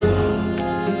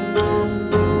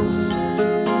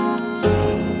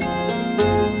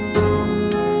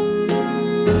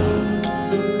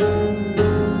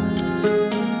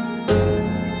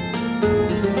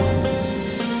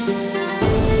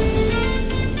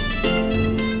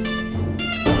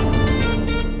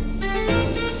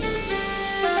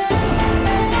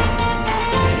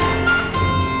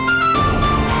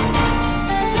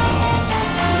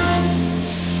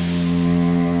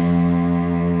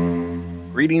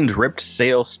Greetings, ripped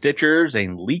sail stitchers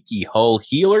and leaky hull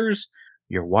healers,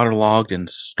 your waterlogged and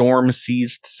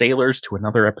storm-seized sailors, to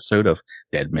another episode of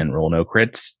Dead Men Roll No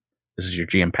Crits. This is your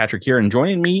GM Patrick here, and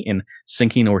joining me in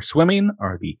sinking or swimming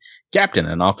are the captain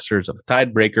and officers of the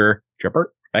Tidebreaker,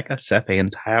 Tripper, Rebecca, Seth,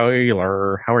 and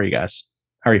Tyler. How are you guys?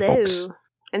 How are you folks?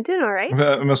 I'm doing all right.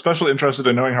 I'm especially interested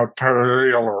in knowing how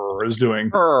Tyler is doing.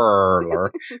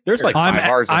 There's like 5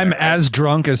 R's in I'm there, right? as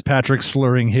drunk as Patrick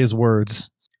slurring his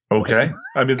words. Okay.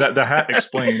 I mean, the hat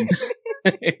explains.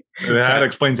 The hat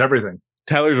explains everything.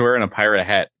 Tyler's wearing a pirate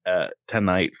hat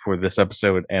tonight for this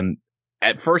episode, and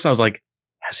at first I was like,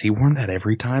 has he worn that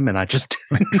every time? And I just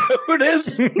didn't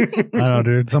notice. I don't know,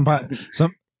 dude.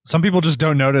 Some people just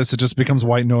don't notice. It just becomes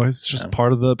white noise. It's just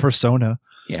part of the persona.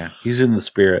 Yeah, he's in the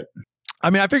spirit.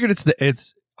 I mean, I figured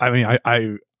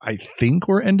I think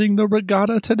we're ending the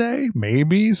regatta today,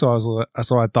 maybe. So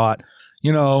I thought,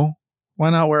 why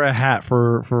not wear a hat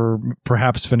for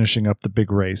perhaps finishing up the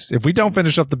big race? If we don't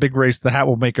finish up the big race, the hat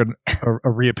will make a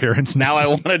reappearance. Now I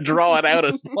week. want to draw it out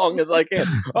as long as I can.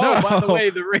 Oh, by the way,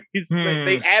 the race,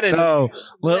 they added. No,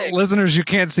 listeners, you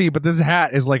can't see, but this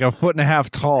hat is like 1.5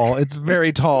 feet tall. It's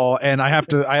very tall, and I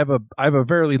have a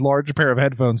very large pair of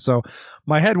headphones, so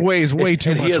my head weighs way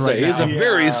too much. He has now. a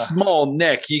very small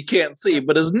neck. You can't see,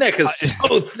 but his neck is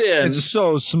so thin. It's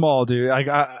so small, dude.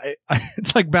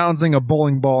 It's like balancing a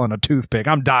bowling ball and a toothpick.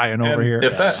 I'm dying over here.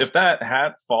 If that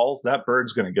hat falls, that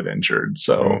bird's going to get injured.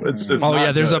 So it's oh not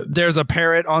yeah, good. there's a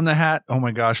parrot on the hat. Oh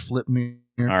my gosh, flip me.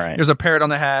 All right, there's a parrot on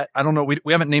the hat. I don't know. We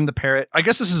haven't named the parrot. I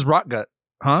guess this is Rotgut,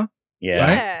 huh?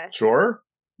 Yeah. Right? Sure.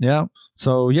 Yeah.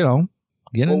 So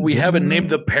we haven't named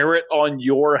the parrot on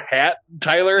your hat,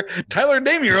 Tyler. Tyler,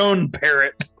 name your own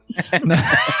parrot.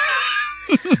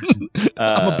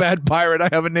 I'm a bad pirate. I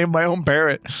haven't named my own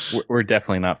parrot. We're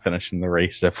definitely not finishing the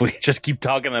race if we just keep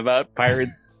talking about pirate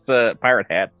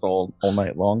hats all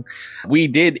night long. We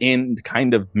did end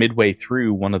kind of midway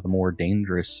through one of the more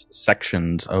dangerous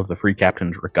sections of the Free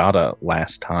Captain's Regatta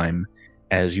last time,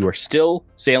 as you are still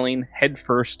sailing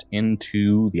headfirst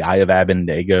into the Eye of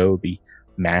Abendego, the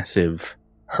massive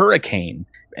hurricane.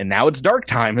 And now it's dark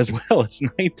time as well. It's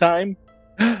nighttime.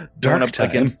 Dark up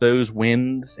against those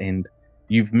winds, and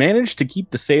you've managed to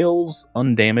keep the sails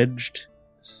undamaged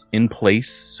in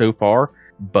place so far.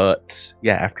 But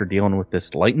yeah, after dealing with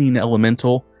this lightning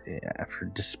elemental, after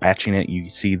dispatching it, you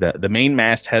see that the main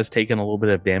mast has taken a little bit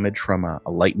of damage from a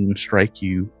lightning strike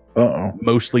you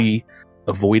mostly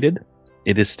avoided.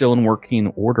 It is still in working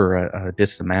order. I did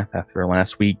some math after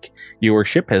last week. Your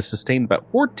ship has sustained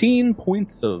about 14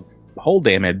 points of hull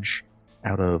damage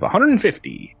out of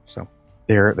 150. So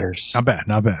there's not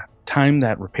bad. Time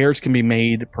that repairs can be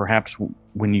made, perhaps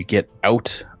when you get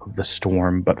out of the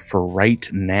storm. But for right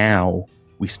now,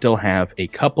 we still have a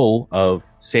couple of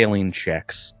sailing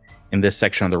checks in this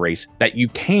section of the race that you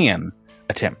can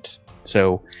attempt.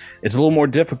 So it's a little more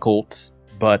difficult,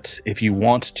 but if you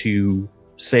want to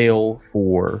sail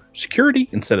for security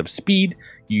instead of speed,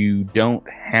 you don't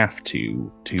have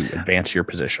to advance your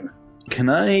position. Can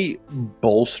I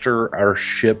bolster our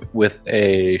ship with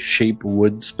a shape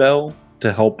wood spell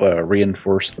to help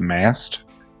reinforce the mast?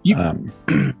 I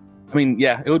mean,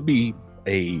 yeah, it would be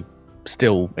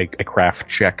still a craft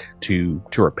check to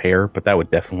repair, but that would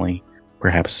definitely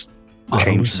perhaps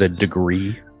change the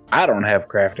degree. I don't have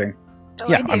crafting.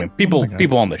 Yeah, I mean,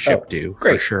 people on the ship do,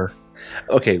 great. For sure.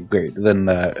 Okay, great. Then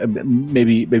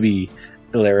maybe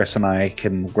Ilaris and I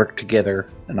can work together,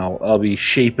 and I'll be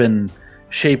shaping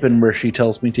where she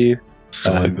tells me to.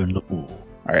 All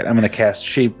right, I'm going to cast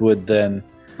Shape Wood then.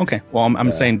 Okay. Well,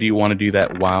 I'm saying, do you want to do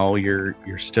that while you're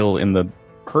still in the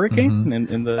hurricane?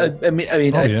 Mm-hmm. In the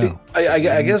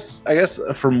I guess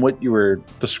from what you were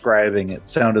describing, it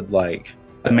sounded like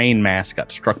the main mast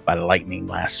got struck by lightning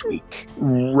last week.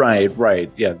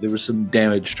 Right. Yeah, there was some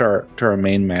damage to our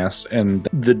main mast, and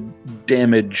the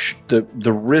damage, the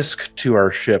risk to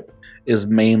our ship is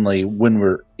mainly when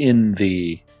we're in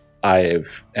the Eye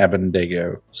of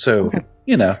Abendego. So,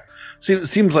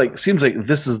 seems like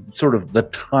this is sort of the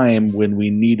time when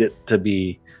we need it to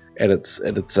be at its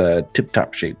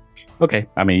tip-top shape. Okay.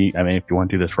 I mean, if you want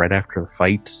to do this right after the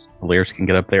fights, the layers can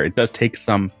get up there. It does take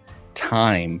some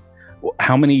time.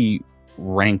 How many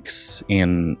ranks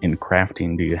in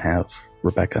crafting do you have,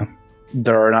 Rebecca?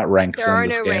 There are not ranks. There are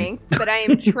this no game. ranks, but I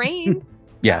am trained.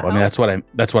 Yeah, I mean that's what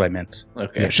I meant.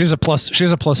 Okay, yeah, she's a plus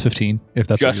 15 if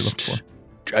that's what you're looking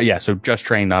for. Yeah, so just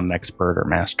trained, not an expert or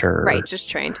master. Right, just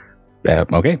trained.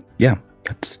 Okay, yeah,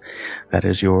 that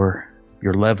is your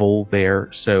level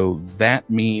there. So that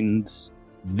means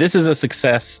this is a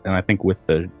success, and I think with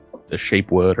the the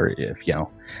shape would, or if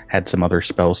had some other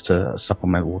spells to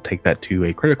supplement, we'll take that to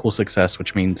a critical success,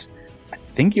 which means I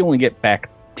think you only get back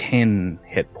 10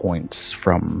 hit points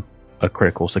from a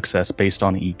critical success based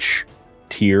on each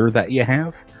tier that you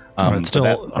have. It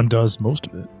still undoes most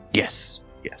of it. Yes.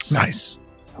 Nice.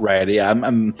 Right. Yeah.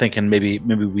 I'm thinking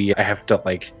maybe I have to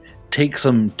like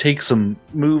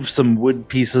move some wood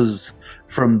pieces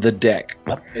from the deck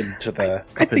up into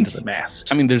the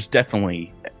mast. I mean, there's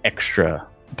definitely extra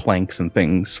planks and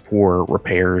things for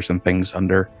repairs and things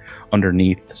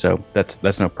underneath, so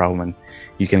that's no problem. And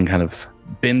you can kind of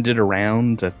bend it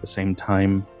around at the same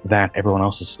time that everyone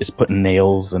else is putting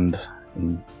nails and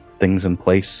things in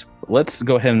place. Let's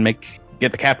go ahead and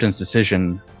get the captain's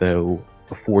decision, though,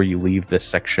 before you leave this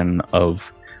section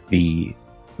of the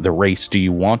race. Do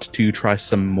you want to try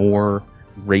some more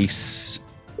race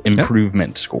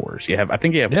improvement scores? I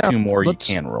think you have 2 more you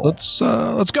can roll. Let's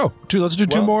go. Let's do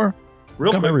 2 more.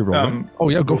 Real quick,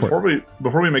 go for it.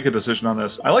 Before we make a decision on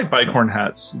this, I like bicorn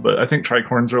hats, but I think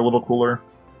tricorns are a little cooler,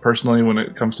 personally, when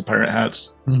it comes to pirate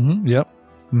hats. Mm-hmm. Yep.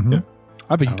 Mm-hmm. Yeah.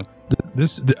 I think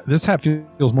this hat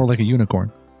feels more like a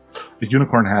unicorn. A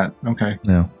unicorn hat. Okay.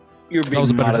 Yeah. You're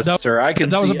being modest, sir.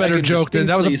 That was a better joke than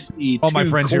that was. All my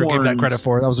friends here gave that credit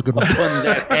for it. That was a good one.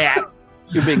 That hat.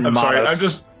 You're being I'm modest.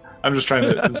 Sorry. I'm just trying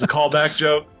to. This is a callback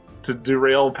joke to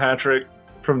derail Patrick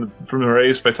from the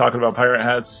race by talking about pirate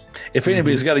hats. If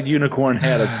anybody's got a unicorn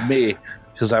hat, it's me,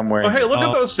 because I'm wearing. Oh, hey, look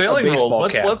at those sailing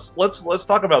rolls. Let's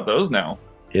talk about those now.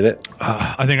 Get it?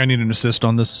 I think I need an assist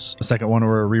on this, a second one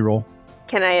or a reroll.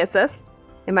 Can I assist?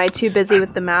 Am I too busy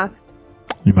with the mast?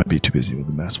 You might be too busy with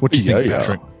the mast. What do you think,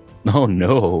 Patrick? Oh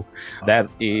no, that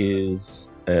is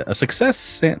a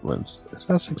success. Is that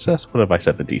a success? What have I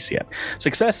set the DC at?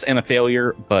 Success and a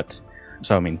failure, but.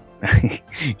 So, I mean,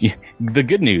 the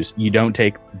good news, you don't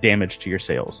take damage to your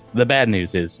sails. The bad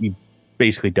news is you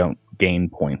basically don't gain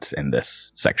points in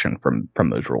this section from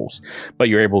those rolls. But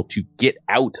you're able to get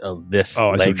out of this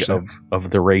leg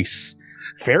of the race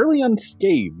fairly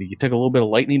unscathed. You took a little bit of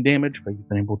lightning damage, but you've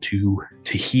been able to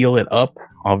heal it up.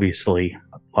 Obviously,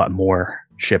 a lot more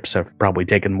ships have probably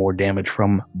taken more damage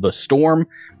from the storm.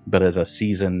 But as a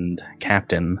seasoned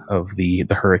captain of the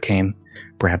Hurricane,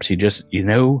 perhaps you just you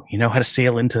know how to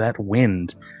sail into that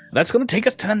wind. That's going to take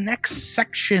us to the next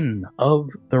section of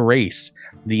the race,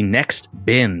 the next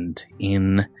bend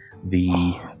in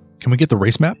the. Can we get the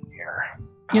race map?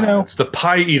 It's the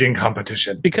pie eating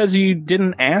competition. Because you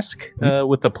didn't ask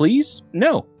with the please.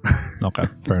 No. Okay,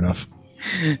 fair enough.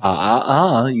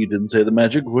 You didn't say the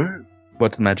magic word.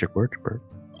 What's the magic word, Bert?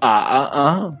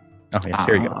 Oh yes,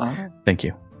 here you go. Thank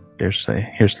you. Here's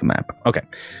the map. Okay,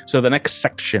 so the next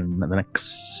section, the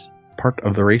next part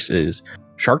of the race is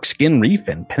Sharkskin Reef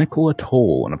and Pinnacle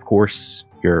Atoll, and of course,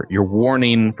 your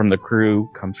warning from the crew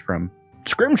comes from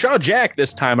Scrimshaw Jack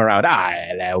this time around.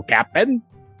 Hello, Captain.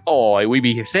 We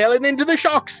be sailing into the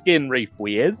Sharkskin Reef,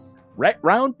 we is right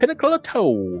round Pinnacle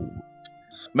Atoll.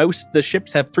 Most of the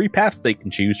ships have 3 paths they can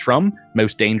choose from.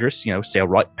 Most dangerous, sail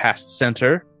right past the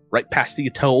center, right past the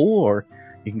atoll, or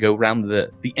you can go around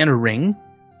the inner ring.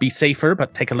 Be safer,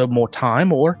 but take a little more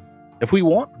time. Or if we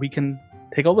want, we can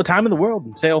take all the time in the world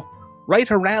and sail right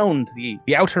around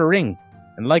the outer ring.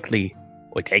 And likely,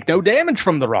 we take no damage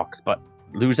from the rocks, but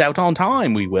lose out on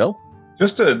time, we will.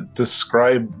 Just to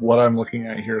describe what I'm looking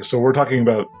at here. So we're talking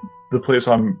about the place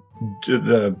on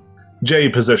the J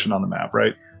position on the map,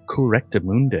 right?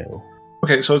 Correctamundo.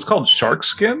 Okay, so it's called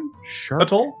Sharkskin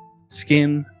Atoll?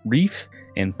 Skin Reef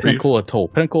and Pinnacle Atoll.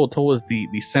 Pinnacle Atoll is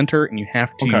the center, and you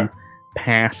have to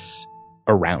pass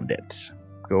around it.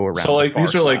 Go around. So like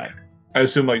these are side. I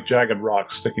assume jagged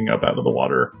rocks sticking up out of the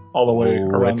water all the way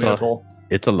around the atoll.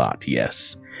 It's a lot,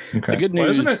 yes. Okay. The good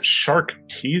news isn't it shark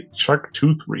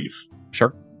tooth reef?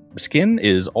 Shark skin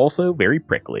is also very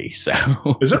prickly. So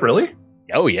is it really?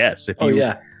 Oh yes.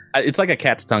 It's like a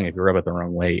cat's tongue. If you rub it the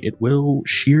wrong way, it will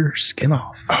shear skin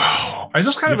off. Oh, I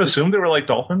just kind of assumed they were like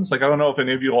dolphins. I don't know if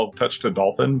any of you all touched a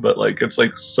dolphin, but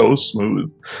it's so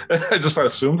smooth. I just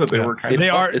assumed that they were kind of. They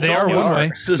are one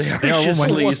way.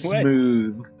 Suspiciously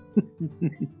smooth.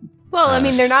 Well, I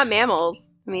mean, they're not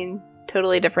mammals. I mean,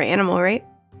 totally different animal, right?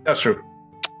 That's true.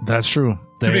 That's true.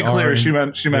 To be clear, she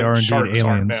meant sharks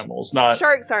aren't mammals, not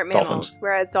sharks aren't mammals, dolphins.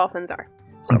 Whereas dolphins are.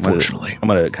 Unfortunately, I'm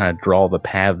going to kind of draw the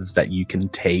paths that you can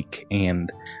take,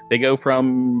 and they go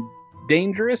from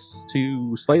dangerous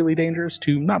to slightly dangerous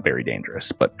to not very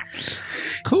dangerous, but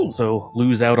cool. So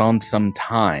lose out on some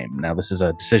time. Now, this is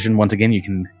a decision once again you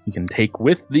can take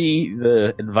with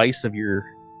the advice of your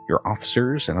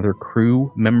officers and other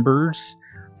crew members.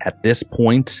 At this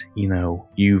point,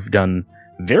 you've done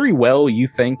very well, you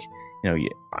think, you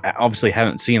obviously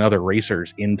haven't seen other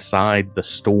racers inside the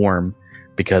storm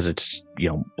because it's,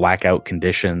 blackout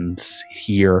conditions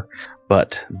here,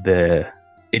 but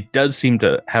it does seem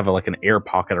to have like an air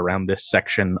pocket around this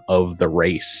section of the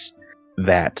race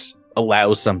that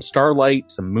allows some starlight,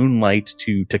 some moonlight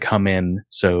to come in,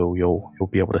 so you'll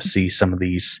be able to see some of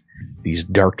these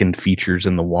darkened features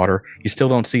in the water. You still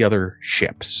don't see other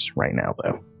ships right now,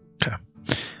 though. Okay.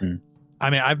 I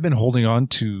mean, I've been holding on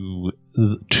to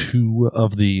 2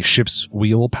 of the ship's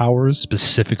wheel powers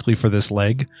specifically for this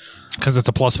leg because it's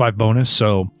a +5 bonus.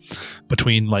 So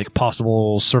between like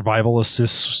possible survival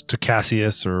assists to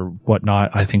Casius or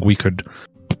whatnot, I think we could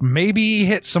maybe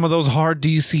hit some of those hard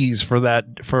DCs for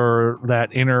that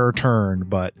inner turn.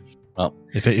 But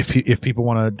if people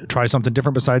want to try something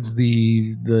different besides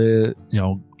the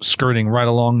skirting right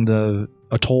along the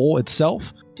atoll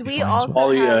itself, do we also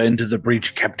follow you into the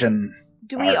breach, Captain?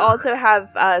 Do we also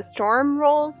have storm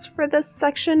rolls for this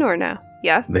section or no?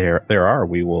 Yes, there are.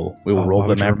 We will roll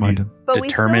them after but we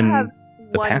still have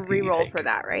the one path you reroll take. for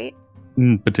that, right?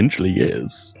 Potentially,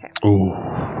 yes. Okay.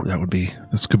 Oh,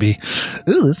 this could be.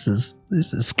 Ooh, this is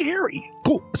scary.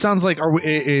 Cool. Sounds like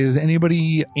is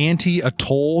anybody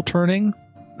anti-atoll turning?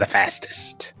 The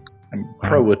fastest. I'm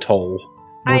pro atoll.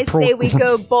 I say we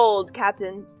go bold,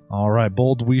 Captain. All right,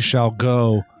 bold we shall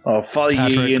go. I'll follow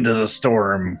Patrick. you into the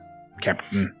storm,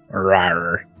 Captain.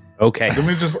 Rawr. Okay. Then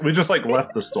we just like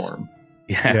left the storm.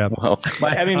 Yeah. Well,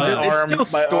 it's still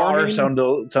storming. Sounded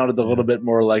a little bit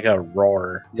more like a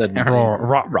roar than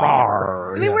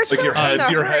Roar. I mean, we're still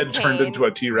Like your in a head turned hurricane. into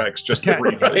a T-Rex just Cat-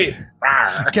 briefly.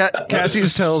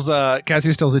 Cassius tells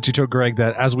Ichito Greg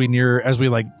that as we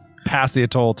like pass the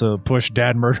atoll to push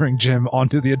Dad murdering Jim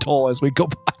onto the atoll as we go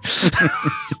by.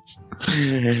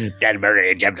 Dad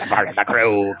murdering Jim's a part of the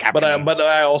crew, Captain. But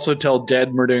I also tell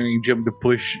Dad murdering Jim to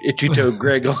push Ichito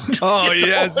Greg onto Oh, the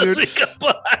yes, atoll as dude. we go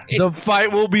by. The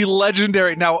fight will be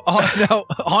legendary. Now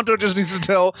Honto just needs to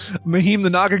tell Mahim the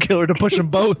Naga Killer to push them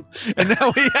both, and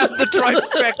now we have the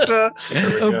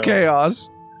trifecta of chaos.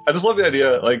 I just love the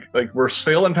idea, like we're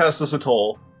sailing past this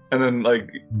atoll, and then like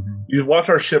you watch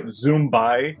our ship zoom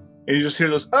by, and you just hear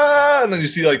this and then you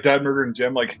see like Dad murdering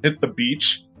Jim like hit the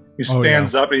beach. He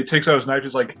stands up and he takes out his knife.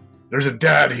 He's like, "There's a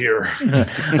dad here.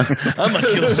 I'm gonna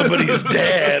kill somebody's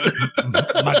dad."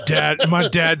 My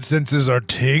dad's senses are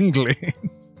tingling.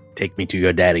 Take me to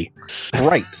your daddy.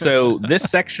 Right. So this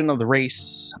section of the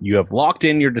race, you have locked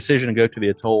in your decision to go to the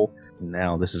atoll.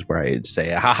 Now this is where I'd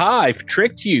say, haha, I've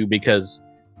tricked you, because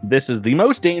this is the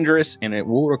most dangerous and it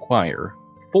will require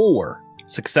 4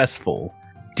 successful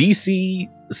DC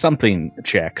something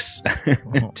checks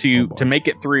to make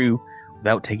it through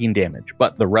without taking damage.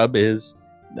 But the rub is,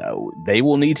 no, they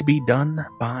will need to be done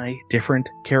by different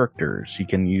characters. You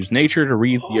can use nature to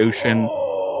read the ocean,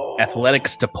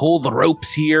 athletics to pull the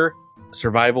ropes here,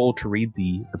 survival to read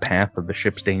the path of the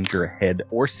ship's danger ahead,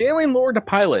 or sailing lore to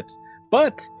pilot.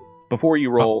 But before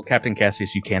you roll, Captain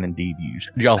Casius, you can indeed use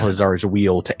Jalhazar's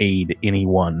wheel to aid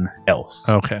anyone else.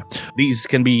 Okay. These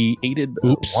can be aided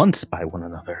once by one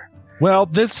another. Well,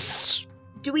 this...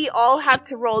 Do we all have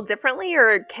to roll differently,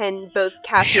 or can both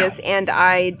Cassius and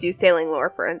I do sailing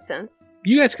lore, for instance?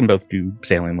 You guys can both do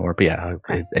sailing lore, but yeah,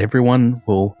 everyone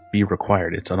will be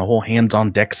required. It's on a whole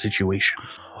hands-on-deck situation.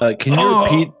 Can you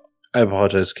repeat? I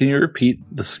apologize. Can you repeat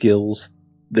the skills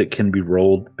that can be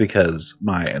rolled, because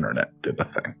my internet did a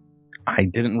thing? I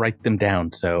didn't write them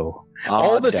down, so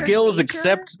all the skills Nature?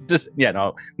 except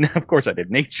of course I did.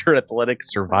 Nature,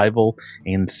 athletics, survival,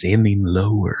 and sailing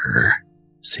lore.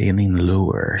 Sailing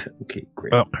lure. Okay,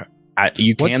 great. Okay.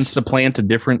 You can supplant a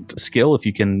different skill if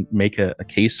you can make a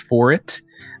case for it,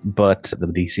 but the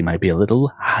DC might be a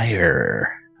little higher.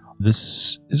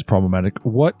 This is problematic.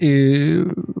 What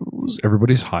is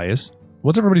everybody's highest?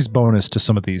 What's everybody's bonus to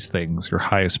some of these things? Your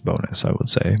highest bonus, I would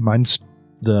say. Mine's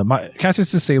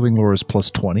Cassius' sailing lure is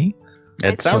 +20.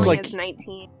 It sounds like it's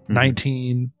 19.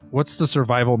 19. What's the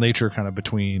survival nature kind of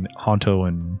between Honto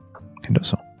and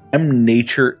Kendoso? I'm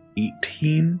nature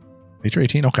 18. Nature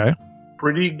 18. Okay.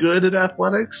 Pretty good at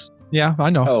athletics. Yeah, I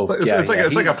know. Oh, It's like a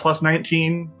he's-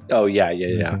 +19. Oh yeah.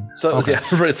 Mhm. So Okay.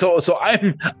 right. So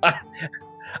I'm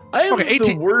Okay, the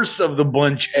 18. worst of the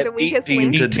bunch at The weakest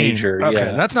 18 to 18. nature. Okay,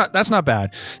 Yeah. that's not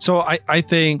bad. So I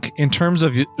think in terms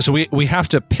of we have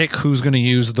to pick who's going to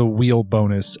use the wheel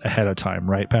bonus ahead of time,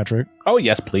 right, Patrick? oh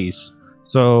yes, please.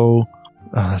 So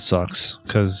that sucks,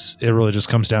 because it really just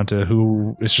comes down to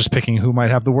who is just picking who might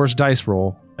have the worst dice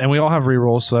roll, and we all have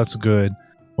rerolls, so that's good.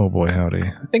 Oh boy, howdy!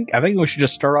 I think we should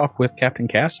just start off with Captain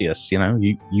Casius. You know,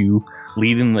 you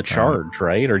lead in the charge,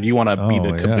 right? Or do you want to be the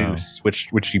Oh, yeah. caboose? Which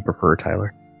do you prefer,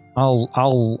 Tyler?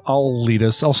 I'll lead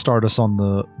us. I'll start us on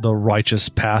the righteous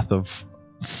path of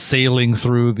sailing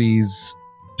through these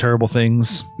terrible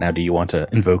things. Now, do you want to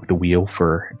invoke the wheel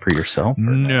for yourself?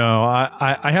 No,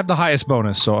 I have the highest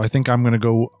bonus, so I think I'm gonna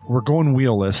go. We're going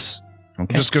wheelless.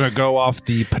 Okay. I'm just gonna go off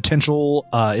the potential.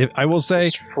 I will say,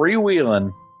 Just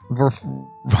freewheeling.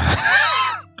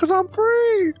 because I'm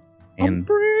free. I'm And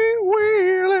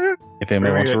freewheeling. if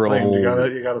anyone wants to roll,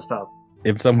 You gotta stop.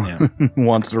 if someone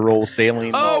wants to roll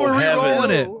sailing, Oh, we're re-rolling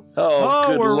heavens. it. Oh,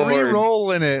 good we're Lord.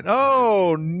 re-rolling it.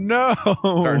 Oh no,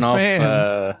 starting off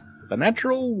man. the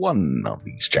natural one of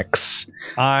these checks.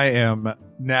 I am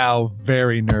now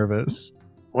very nervous.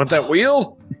 Want that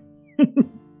wheel?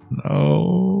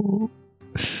 No.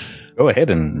 Go ahead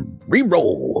and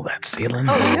re-roll that sailing.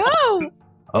 Oh no!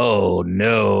 Oh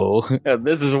no!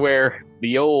 This is where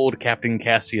the old Captain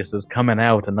Casius is coming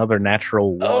out. Another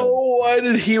natural one. Oh, why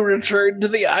did he return to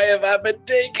the Eye of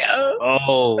Abednego?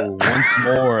 Oh, once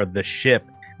more, the ship.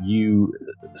 You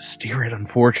steer it,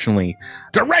 unfortunately,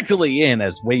 directly in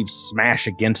as waves smash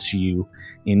against you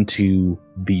into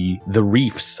the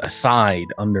reefs aside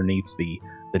underneath the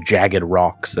jagged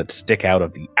rocks that stick out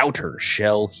of the outer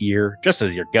shell here, just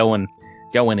as you're going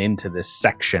into this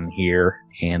section here.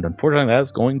 And unfortunately,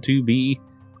 that's going to be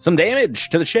some damage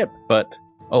to the ship. But,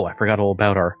 oh, I forgot all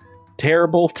about our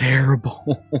terrible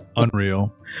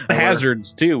Unreal.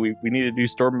 hazards, too. We need to do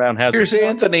stormbound hazards. Here's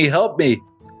Anthony, help me.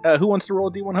 Who wants to roll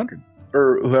a D100?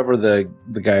 Or whoever the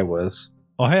guy was.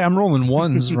 Oh, hey, I'm rolling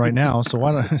ones right now, so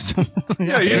why don't...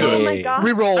 Yeah, you Oh do. my god.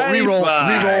 Reroll.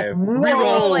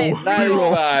 Roll it.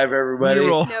 95, everybody.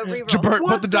 Reroll. No, reroll. Jabert, What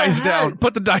put the the dice heck? down.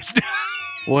 Put the dice down.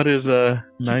 What is a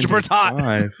 95? Jabert's hot.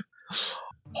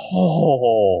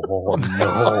 Oh,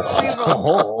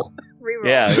 no. Reroll.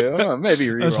 Yeah, maybe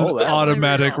That's an re-roll that one.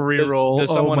 automatic Reroll. reroll. Does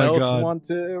Oh someone my else god. want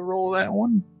to roll that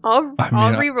one? I'll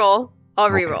reroll. I'll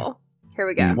Okay. reroll. Here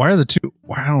we go. Why are the two...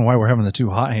 I don't know why we're having the two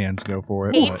hot hands go for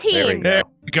it. 18. There we There go.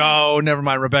 we go. Never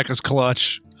mind. Rebecca's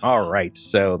clutch. All right,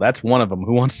 so that's one of them.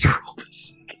 Who wants to roll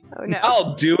this? Oh no.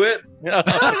 I'll do it.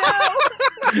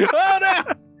 Oh,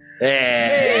 no!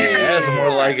 Hey, that's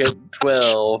more like a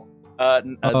 12. Oh,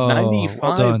 95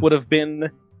 well done. would have been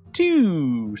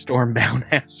 2 stormbound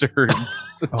hazards.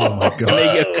 Oh my And god.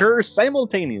 they occur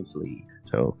simultaneously.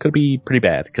 So could be pretty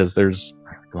bad because there's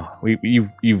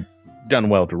you've done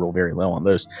well to roll very low on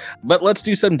those. But let's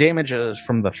do some damage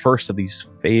from the first of these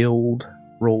failed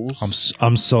rolls.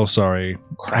 I'm so sorry.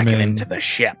 cracking I mean- into the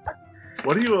ship.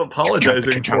 What are you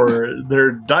apologizing for?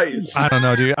 Their dice. I don't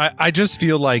know, dude. I just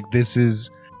feel like this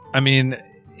is... I mean,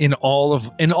 in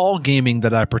all gaming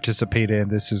that I participate in,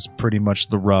 this is pretty much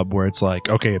the rub where it's like,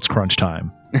 okay, it's crunch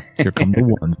time. Here come the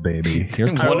ones, baby. Here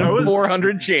come One I in was-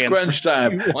 400 chance. Crunch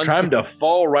time. You want Time to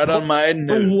fall right on my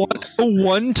nose. the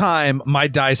one time my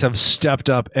dice have stepped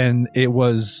up, and it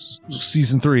was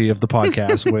season 3 of the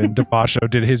podcast when Devasho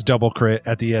did his double crit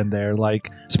at the end there.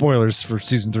 Like, spoilers for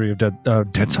season 3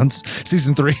 of Dead Sons,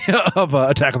 season 3 of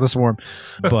Attack of the Swarm.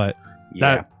 But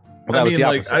Yeah. Well, that I was mean, the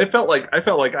like opposite. I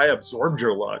felt like I absorbed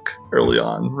your luck early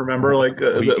on. Remember, like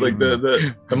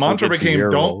the mantra get to became your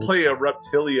 "Don't rolls. play a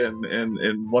reptilian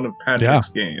in one of Patrick's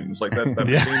games." Like that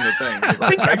Yeah. became the thing. Like, I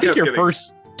think kept your getting-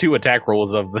 first 2 attack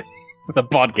rolls of the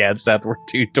podcast Seth were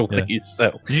 2 20s.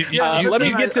 So let me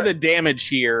then get to the damage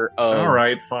here of All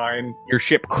right, fine. your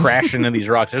ship crashing into these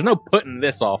rocks. There's no putting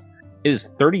this off. It is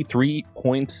 33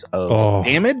 points of Oh.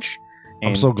 damage. I'm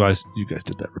And so glad you guys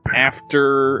did that repair.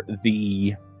 after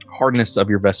the hardness of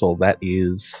your vessel, that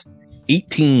is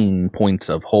 18 points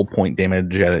of hull point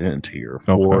damage added into your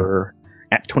for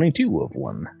at 22 of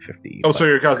 150. Oh, so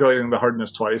you're calculating the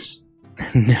hardness twice.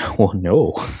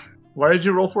 No. Why did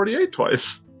you roll 48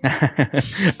 twice?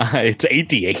 It's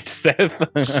 88, Seth.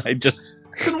 I just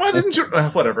Then why didn't you?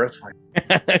 Whatever, it's fine.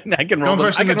 I can roll Don't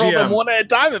them. question I can the roll them GM. one at a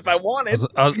time if I wanted.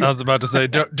 I was about to say,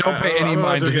 don't pay any I'm about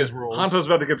mind to get- his rules. Hanto's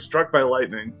about to get struck by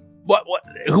lightning. What?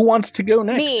 Who wants to go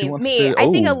next? Who Me. wants to, I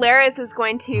think oh. Alaris is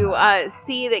going to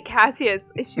see that Cassius.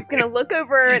 She's going to look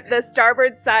over the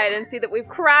starboard side and see that we've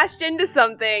crashed into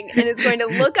something, and is going to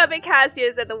look up at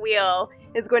Cassius at the wheel.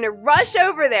 Is going to rush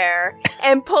over there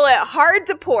and pull it hard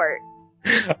to port.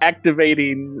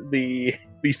 activating the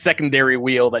secondary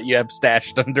wheel that you have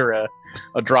stashed under a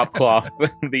drop cloth.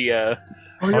 the yeah,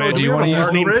 do you wanna use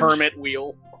the learning bridge? permit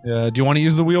wheel. Do you want to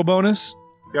use the wheel bonus?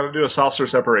 Got to do a saucer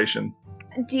separation.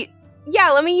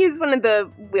 Yeah, let me use one of the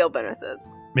wheel bonuses.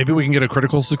 Maybe we can get a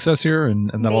critical success here, and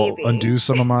that'll Maybe. undo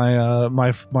some of my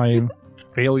my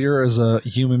failure as a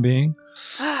human being.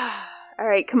 All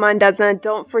right, come on, Desna,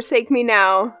 don't forsake me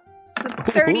now. Is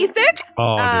it 36?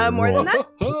 Oh, dude, more than that?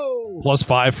 Oh. Plus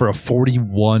 5 for a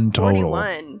 41 total.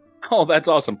 41. Oh, that's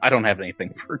awesome. I don't have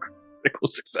anything for critical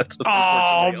successes.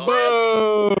 Oh,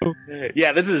 boo!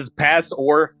 Yeah, this is pass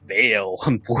or fail,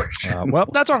 unfortunately. Well,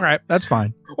 that's all right. That's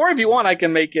fine. Or if you want, I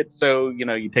can make it so,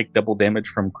 you take double damage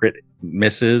from crit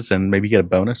misses and maybe get a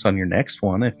bonus on your next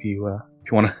one if you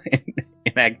want to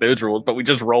enact those rules. But we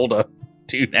just rolled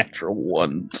 2 natural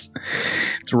ones.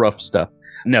 It's rough stuff.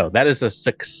 No, that is a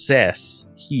success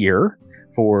here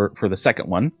for the second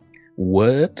one.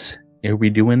 What are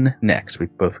we doing next?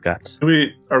 We've both got...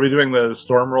 Are we doing the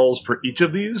storm rolls for each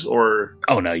of these, or...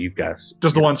 Oh, no, you've got...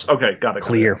 Just the ones... Okay, got it.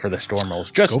 Clear for the storm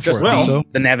rolls. Just the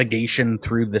navigation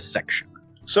through this section.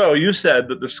 So, you said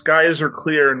that the skies are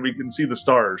clear and we can see the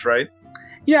stars, right?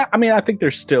 Yeah, I mean, I think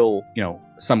there's still,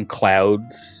 some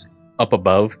clouds up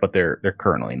above, but they're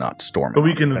currently not storming. But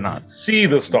we can see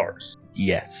the stars.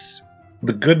 Yes.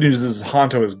 The good news is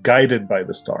Honto is guided by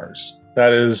the stars.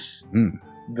 That is...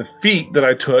 the feat that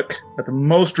I took at the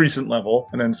most recent level,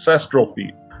 an ancestral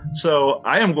feat. So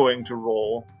I am going to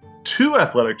roll 2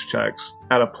 athletics checks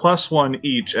at a +1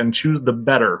 each and choose the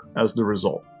better as the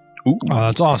result. Ooh. Oh,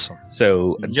 that's awesome.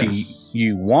 So Yes. do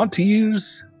you want to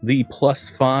use the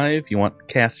 +5? You want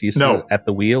Casius at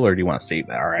the wheel, or do you want to save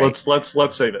that? All right.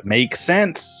 Let's save it. Makes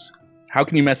sense. How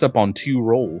can you mess up on 2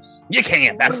 rolls? You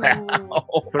can't. That's how.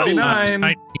 39.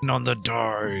 19 on the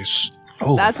dice.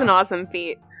 Oh, That's an awesome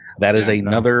feat. that is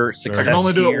another success. I can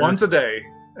only do here. it once a day.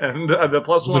 And the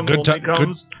 +1 only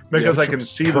comes because I can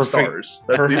see the stars.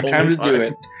 That's Perfect the time only to do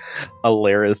it.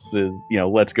 Alaris is,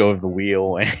 lets go of the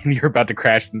wheel, and you're about to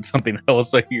crash into something else,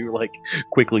 so you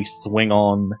quickly swing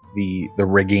on the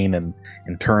rigging and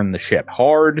turn the ship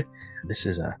hard. This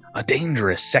is a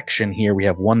dangerous section here. We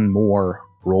have one more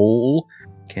roll.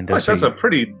 That's a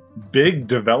pretty big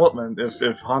development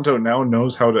if Honto now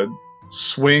knows how to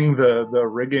swing the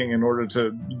rigging in order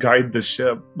to guide the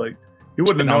ship. He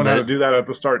wouldn't have known how to do that at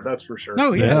the start, that's for sure.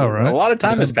 No, Yeah, right. A lot of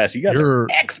time has passed. You guys are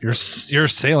experts. Your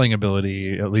sailing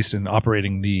ability, at least in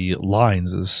operating the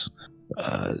lines, is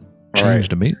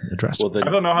changed immediately. Addressed. Well, then,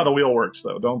 I don't know how the wheel works,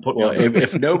 though. Don't put me on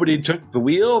if nobody took the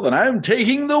wheel, then I'm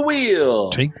taking the wheel.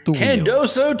 Take the wheel.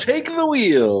 Candoso, take the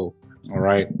wheel. All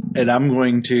right. And I'm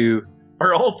going to...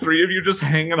 Are all 3 of you just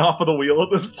hanging off of the wheel at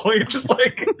this point? Just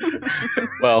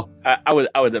Well, I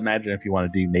would imagine if you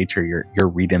want to do nature, you're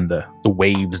reading the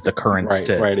waves, the currents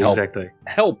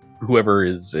help whoever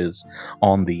is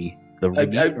on the I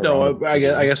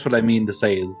guess what I mean to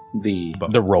say is the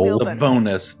roll, the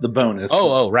bonus.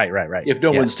 Oh, right. If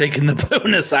no one's taking the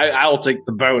bonus, I'll take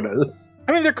the bonus.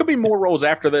 I mean, there could be more rolls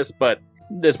after this, but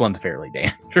this one's fairly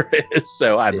dangerous,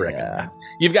 so I'd recommend.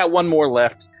 You've got one more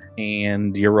left,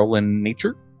 and you're rolling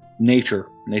nature. Nature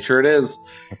it is.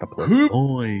 With a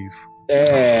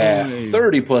 +5.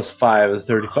 30 + 5 is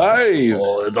 35.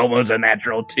 Oh, it's almost a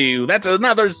natural 2. That's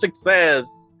another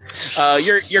success.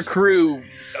 Your crew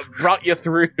brought you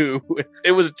through. If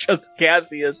it was just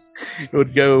Casius, it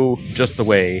would go just the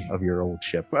way of your old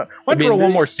ship. Why don't you roll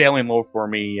one more sailing roll for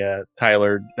me,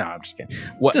 Tyler? No, I'm just kidding.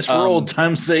 Just for old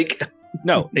time's sake.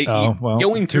 No.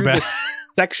 Going through this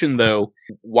section, though,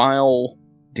 while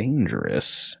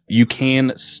dangerous, you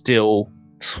can still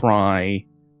try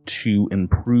to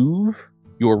improve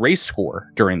your race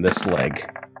score during this leg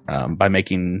by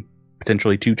making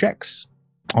potentially 2 checks.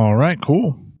 All right,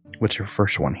 cool. What's your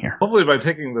first one here? Hopefully by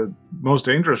taking the most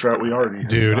dangerous route we already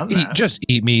just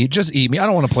eat me. I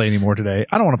don't want to play anymore today.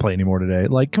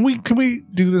 Can we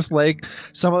do this leg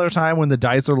some other time when the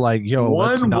dice are like, yo,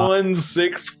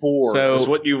 1164 is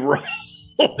what you've rolled.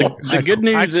 The good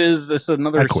news is this is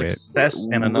another success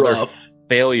and another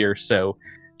failure, so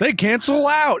they cancel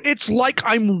out. It's like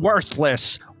I'm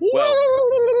worthless. Well,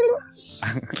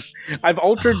 I've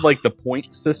altered the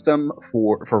point system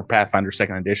for Pathfinder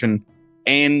 2nd Edition,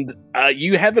 and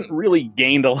you haven't really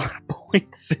gained a lot of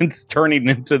points since turning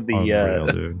into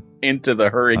the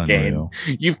hurricane. Unreal.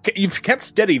 You've kept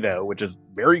steady though, which is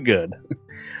very good.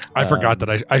 I forgot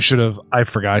that I should have. I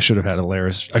forgot I should have had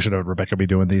Alaris. I should have had Rebecca be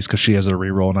doing these because she has a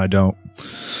reroll and I don't.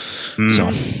 So,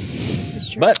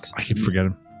 but I keep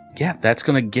forgetting. Yeah, that's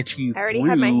gonna get you. I already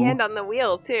had my hand on the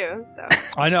wheel too. So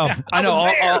I know.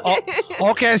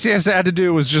 All Casius had to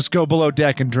do was just go below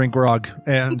deck and drink grog,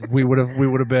 and we would have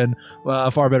been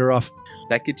far better off.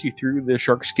 That gets you through the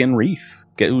Sharkskin Reef,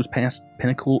 goes past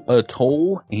Pinnacle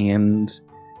Atoll, and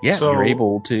you're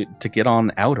able to get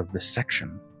on out of this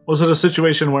section. Was it a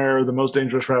situation where the most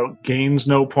dangerous route gains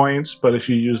no points, but if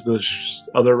you use the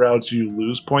other routes, you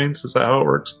lose points? Is that how it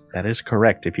works? That is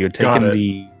correct. If you had taken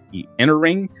the inner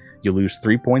ring, you lose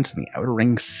 3 points, and the outer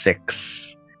ring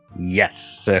 6. Yes.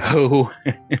 So,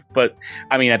 but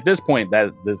I mean, at this point,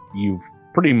 that you've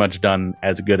pretty much done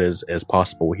as good as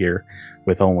possible here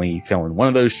with only failing one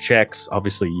of those checks.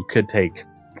 Obviously, you could take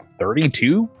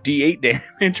 32 D8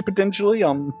 damage potentially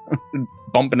on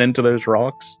bumping into those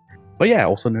rocks. But yeah,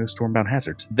 also no stormbound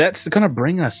hazards. That's going to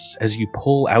bring us, as you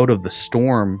pull out of the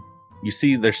storm, you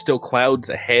see there's still clouds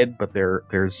ahead, but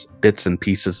there's bits and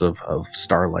pieces of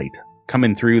starlight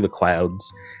coming through the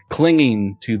clouds,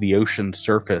 clinging to the ocean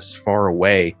surface far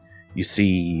away. You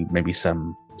see maybe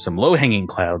some low-hanging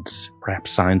clouds,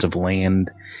 perhaps signs of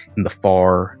land in the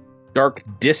far dark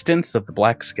distance of the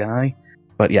black sky.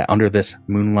 But yeah, under this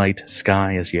moonlight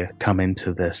sky, as you come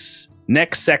into this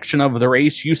next section of the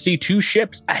race, you see two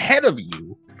ships ahead of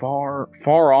you.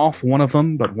 Far off, one of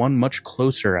them, but one much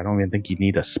closer. I don't even think you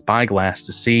need a spyglass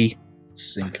to see.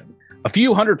 Sinking. A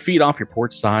few hundred feet off your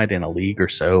port side and a league or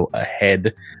so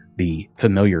ahead, the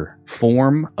familiar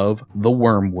form of the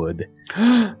Wyrmwood.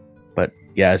 But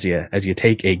yeah, as you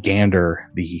take a gander,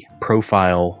 the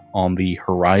profile on the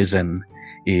horizon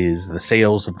is the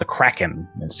sails of the Kraken.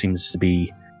 It seems to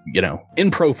be, in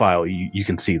profile, you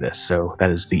can see this. So that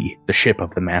is the ship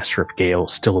of the Master of Gale,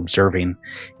 still observing.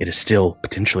 It is still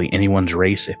potentially anyone's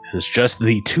race. It is just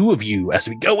the two of you as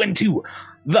we go into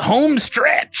the home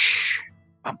stretch.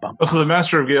 Bum, bum, bum. So the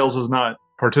Master of Gales is not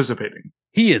participating.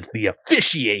 He is the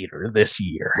officiator this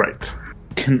year. Right.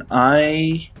 Can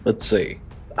let's see.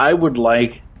 I would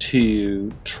like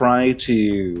to try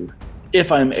to,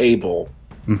 if I'm able,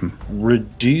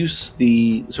 reduce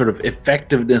the sort of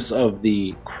effectiveness of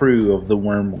the crew of the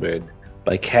Wyrmwood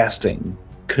by casting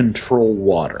Control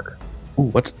Water.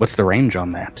 Ooh, what's the range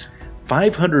on that?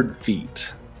 500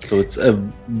 feet. So it's a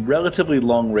relatively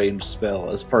long-range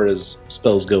spell as far as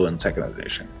spells go in second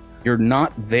edition. You're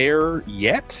not there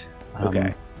yet.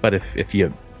 Okay. But if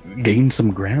you gain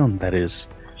some ground, that is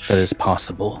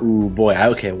possible. Ooh, boy.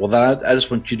 Okay. Well, I just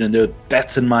want you to know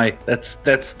that's in my that's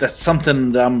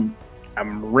something that I'm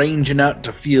ranging out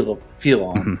to feel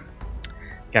on.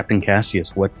 Captain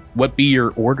Casius, what be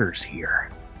your orders here?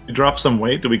 You drop some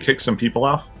weight. Do we kick some people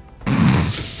off?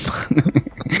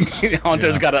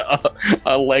 Honto's got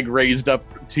a leg raised up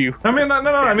to. I mean, no.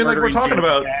 I mean, like we're talking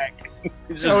about.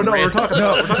 We're talking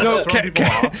about throwing people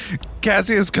off.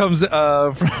 Cassius comes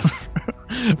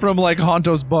from like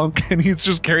Honto's bunk, and he's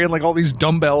just carrying like all these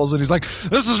dumbbells, and he's like,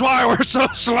 "This is why we're so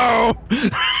slow."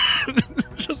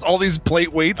 Just all these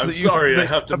plate weights. I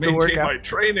have to maintain my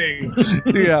training.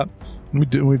 Yeah.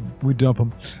 We dump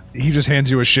him. He just hands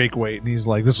you a shake weight, and he's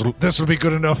like, "This will be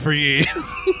good enough for ye."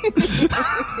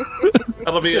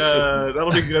 That'll be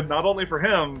good not only for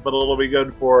him, but it'll be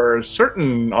good for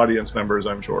certain audience members,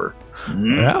 I'm sure.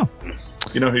 Yeah,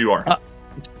 you know who you are.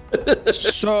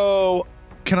 So,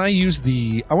 can I use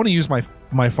I want to use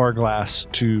my far glass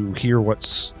to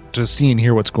see and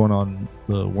hear what's going on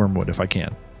the Wyrmwood if I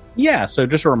can. Yeah. So,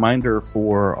 just a reminder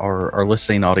for our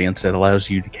listening audience, it allows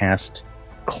you to cast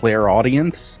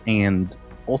clairaudience and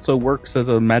also works as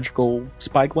a magical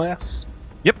spyglass.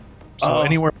 Yep. So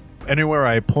anywhere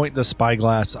I point the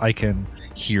spyglass, I can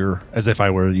hear as if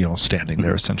I were, standing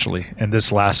there essentially. And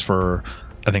this lasts for,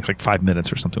 I think, like 5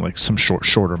 minutes or something, like some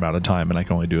shorter amount of time, and I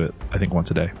can only do it, I think, once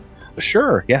a day.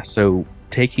 Sure. Yeah. So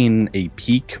taking a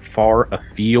peek far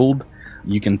afield,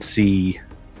 you can see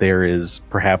there is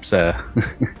perhaps a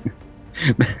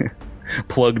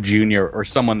Plug Jr. or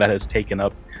someone that has taken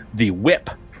up the whip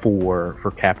for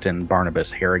Captain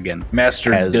Barnabas Harrigan.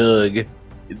 Master Doug.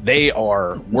 They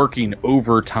are working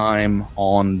overtime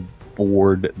on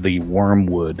board the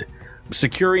Wyrmwood,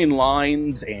 securing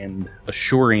lines and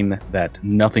assuring that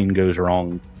nothing goes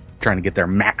wrong, trying to get their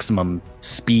maximum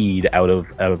speed out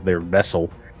of their vessel.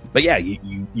 But yeah,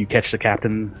 you catch the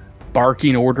captain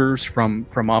barking orders from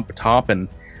up top, and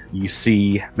you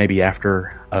see maybe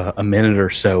after a minute or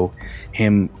so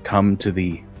him come to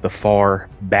the far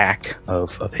back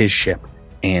of his ship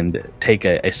and take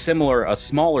a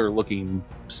smaller looking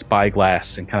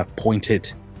spyglass and kind of point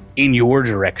it in your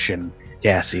direction,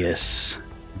 Casius.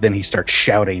 Then he starts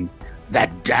shouting,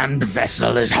 "That damned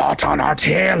vessel is hot on our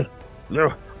tail!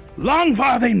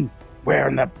 Longfarthing! Where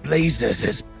in the blazes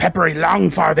is Peppery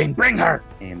Longfarthing? Bring her!"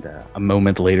 And a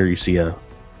moment later, you see a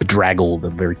bedraggled,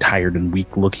 very tired and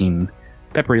weak-looking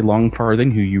Peppery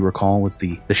Longfarthing, who you recall was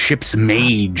the ship's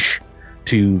mage,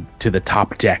 to the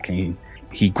top deck. And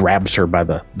he grabs her by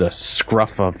the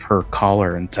scruff of her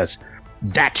collar and says,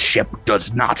 "That ship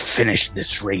does not finish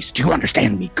this race. Do you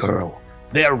understand me, girl?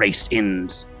 Their race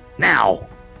ends now."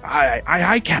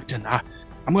 Aye, Captain.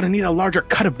 I'm going to need a larger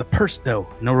cut of the purse, though,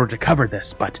 in order to cover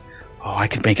this, but I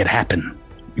can make it happen.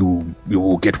 You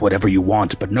will get whatever you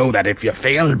want, but know that if you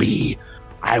fail me,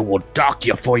 I will dock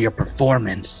you for your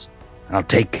performance. I'll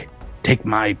take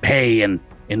my pay and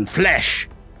in flesh.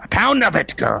 A pound of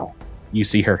it, girl. You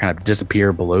see her kind of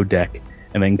disappear below deck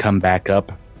and then come back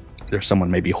up. There's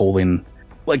someone maybe holding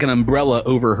like an umbrella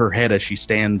over her head as she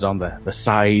stands on the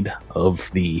side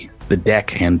of the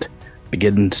deck and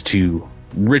begins to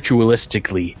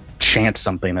ritualistically chant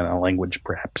something in a language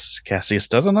perhaps Casius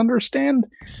doesn't understand.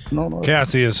 No.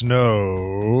 Casius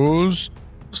knows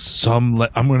some.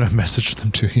 I'm going to message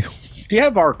them to you. Do you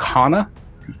have Arcana?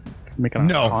 Make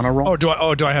an Arcana roll. Do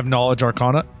I have knowledge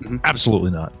Arcana? Mm-hmm.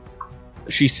 Absolutely not.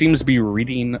 She seems to be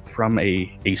reading from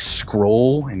a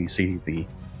scroll, and you see the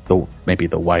maybe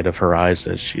the white of her eyes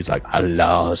as she's like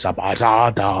Allah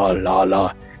Zabazada la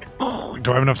la.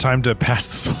 Do I have enough time to pass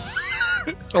this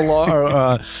along?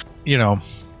 Or,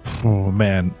 oh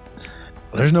man,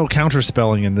 there's no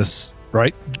counterspelling in this,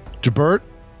 right? Jabert,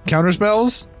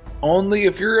 counterspells? Only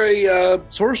if you're a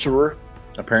sorcerer,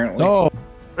 apparently. Oh,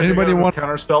 anybody want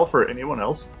counterspell for anyone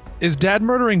else? Is Dad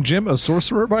murdering Jim a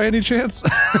sorcerer by any chance?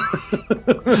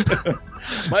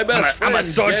 My best friend. I'm a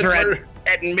sorcerer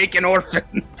at making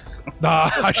orphans.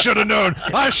 I should have known.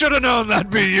 I should have known that'd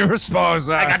be your response.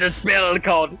 I got a spell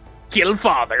called Kill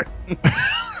Father.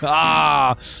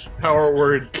 Power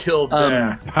word killed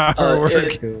dad. Power word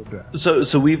killed dad.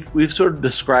 So we've sort of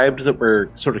described that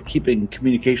we're sort of keeping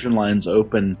communication lines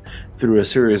open through a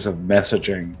series of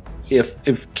messaging. If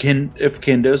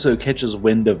Candoso catches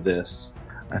wind of this,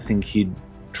 I think he'd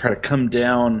try to come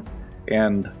down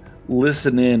and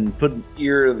listen in, put an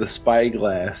ear to the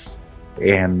spyglass,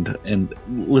 and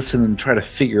listen and try to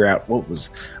figure out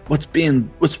what's being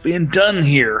done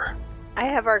here. I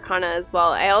have Arcana as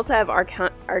well. I also have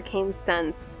Arcane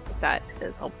Sense, if that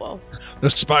is helpful. The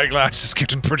spyglass is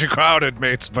getting pretty crowded,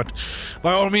 mates, but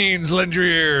by all means, lend your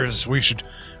ears.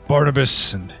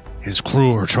 Barnabas and his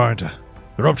crew are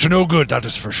they're up to no good, that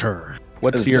is for sure.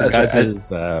 What's your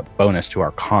guys' bonus to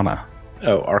Arcana?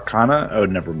 Oh, Arcana? Oh,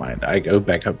 never mind. I go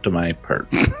back up to my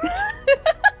part.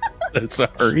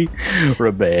 Sorry,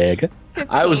 Rebecca. 15.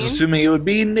 I was assuming it would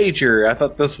be nature. I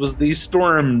thought this was the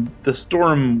storm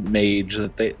mage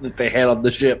that they had on the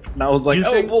ship, and I was like,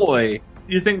 boy.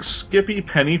 You think Skippy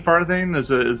Pennyfarthing is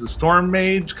a storm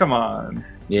mage? Come on.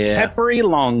 Yeah. Peppery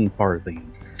Longfarthing.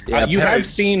 Yeah, you have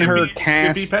seen her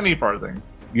cast. Skippy Pennyfarthing.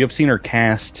 You have seen her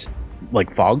cast like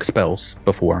fog spells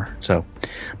before. So,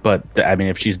 but I mean,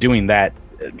 if she's doing that,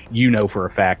 for a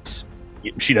fact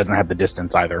she doesn't have the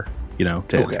distance either.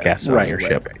 To cast it on your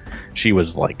ship. Right. She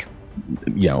was like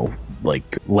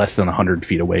less than 100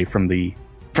 feet away from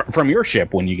from your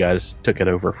ship when you guys took it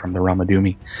over from the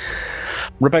Ramadumi.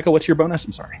 Rebecca, what's your bonus?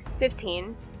 I'm sorry.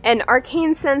 15. And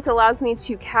Arcane Sense allows me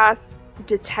to cast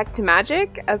Detect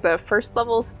Magic as a first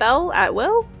level spell at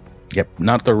will. Yep,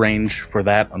 not the range for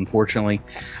that, unfortunately.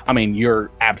 I mean, you're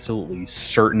absolutely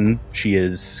certain she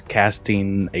is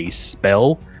casting a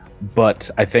spell, but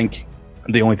I think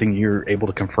the only thing you're able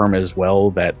to confirm as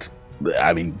well that,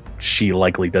 I mean, she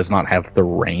likely does not have the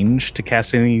range to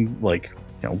cast any,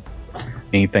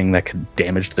 anything that could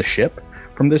damage the ship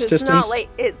from this distance.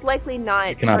 It's likely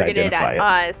not targeted at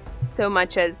us so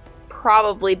much as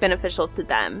probably beneficial to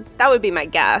them. That would be my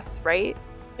guess, right?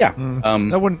 Yeah.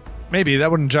 That wouldn't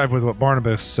jive with what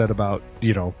Barnabas said about,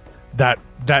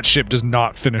 that ship does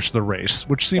not finish the race,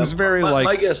 which seems very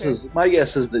my guess is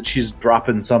that she's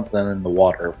dropping something in the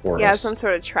water for us. Yeah, some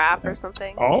sort of trap or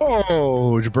something.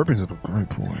 Oh, Burping's up a great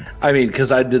point. I mean,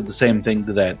 because I did the same thing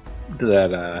to that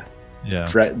the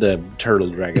turtle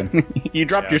dragon. You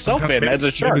dropped yourself in as a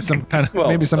shark.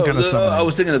 Maybe some kind of summon. I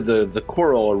was thinking of the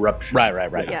coral eruption.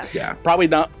 Right. Yeah. Probably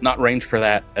not range for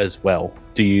that as well.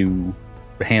 Do you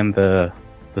hand the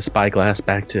spyglass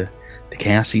back to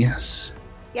Casius?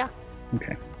 Yeah.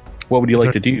 Okay. What would you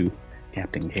like to do,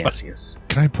 Captain Casius?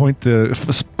 Can I point the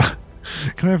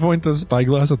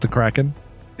spyglass at the Kraken?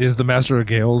 Is the Master of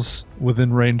Gales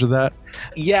within range of that?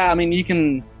 Yeah, I mean you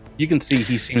can see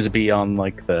he seems to be on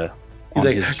the. He's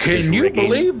like, can you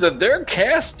believe that they're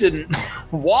cast in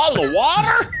wall of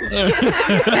water?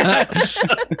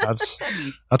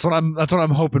 That's what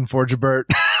I'm hoping for, Jabert.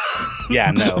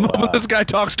 Yeah, no. This guy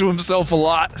talks to himself a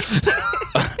lot.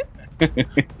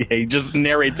 Yeah, he just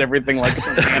narrates everything like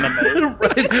some anime.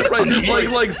 right.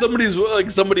 Like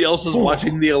somebody else is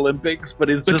watching the Olympics, but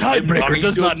it's the just tiebreaker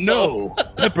does not know.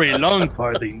 Peppery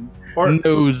Longfarthing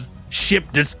knows ship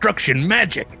destruction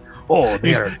magic. Oh,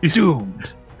 they are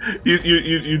doomed.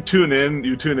 You tune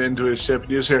into his ship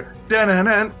and you just hear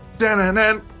dan-nan-nan,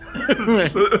 dan-nan-nan.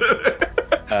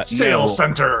 Sail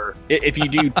center. If you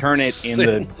do turn it in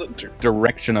the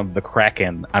direction of the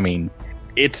Kraken, I mean,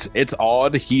 it's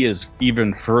odd. He is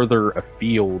even further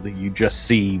afield. You just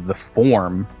see the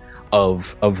form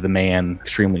of the man,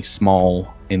 extremely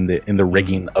small in the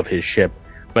rigging of his ship,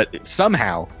 but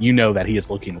somehow you know that he is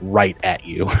looking right at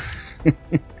you.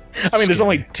 I mean, there's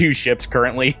only 2 ships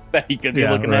currently that he could be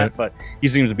looking at, but he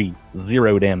seems to be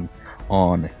zeroed in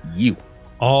on you.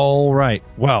 All right.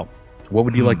 Well, what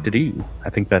would you like to do? I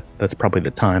think that's probably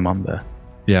the time on the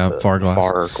far glass.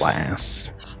 Far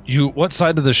glass. What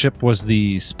side of the ship was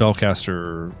the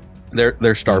spellcaster?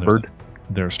 Their starboard.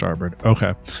 Their starboard.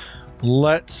 Okay.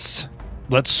 Let's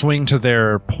swing to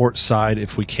their port side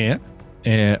if we can,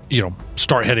 and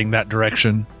start heading that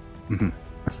direction. Mm-hmm.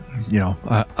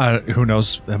 Who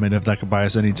knows? I mean, if that could buy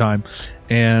us any time.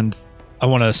 And I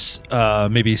want to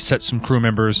maybe set some crew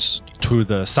members to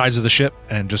the sides of the ship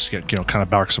and just get, kind of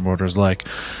bark some orders like,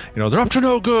 they're up to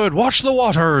no good. Watch the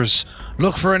waters.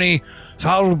 Look for any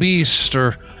foul beast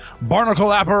or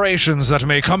barnacle apparitions that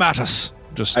may come at us.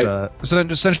 So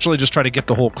then essentially just try to get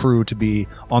the whole crew to be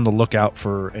on the lookout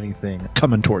for anything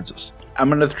coming towards us. I'm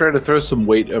going to try to throw some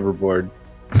weight overboard.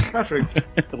 Patrick.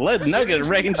 Lead nugget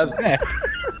range attack.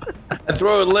 I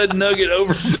throw a lead nugget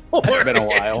overboard. It's been a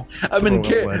while. I've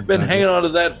been hanging on to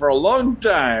that for a long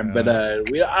time, but I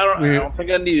don't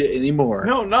think I need it anymore.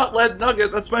 No, not lead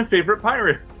nugget. That's my favorite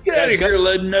pirate. Get out of here,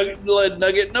 lead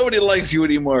nugget. Nobody likes you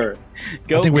anymore.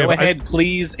 Go ahead,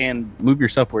 please, and move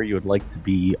yourself where you would like to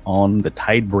be on the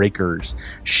Tidebreaker's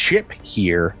ship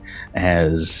here,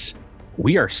 as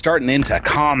we are starting into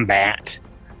combat.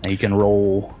 Now you can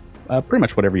roll pretty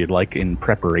much whatever you'd like in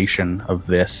preparation of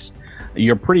this.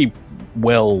 You're pretty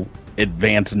well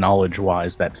advanced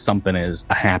knowledge-wise that something is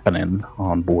happening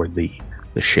on board the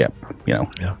ship. Yeah.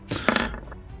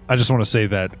 I just want to say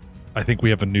that I think we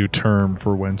have a new term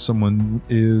for when someone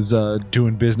is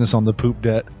doing business on the poop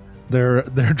deck. They're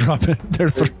dropping their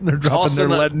lead nugget.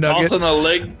 Tossing a lead nugget.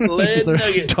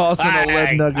 Tossing a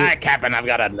lead nugget. Hi, Captain, I've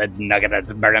got a lead nugget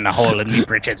that's burning a hole in me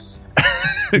britches.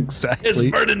 Exactly. It's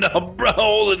burning a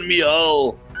hole in me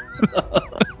hull.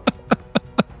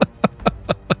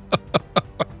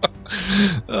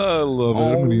 I love it.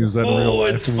 I'm going to use that in real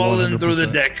life. It's falling 100%. Through the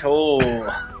deck hole.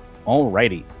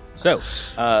 Alrighty. So,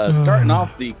 starting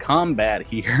off the combat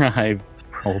here, I've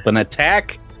rolled an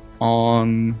attack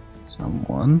on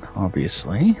someone,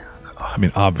 obviously. I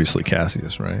mean, obviously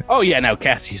Casius, right? Oh, yeah, no,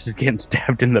 Casius is getting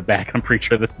stabbed in the back. I'm pretty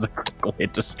sure this is a critical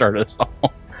hit to start us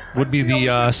off. Would be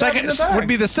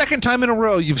the second time in a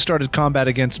row you've started combat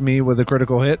against me with a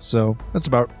critical hit, so it's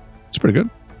pretty good.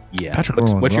 Yeah. Patrick,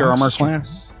 what's your armor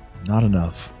class? Not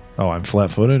enough. Oh, I'm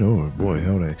flat-footed? Oh, boy,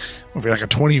 howdy. Would be like a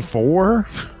 24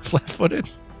 flat-footed?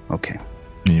 Okay.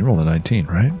 You rolled a 19,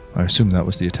 right? I assume that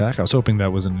was the attack. I was hoping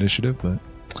that was an initiative, but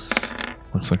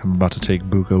looks like I'm about to take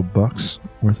buco bucks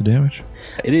worth of damage.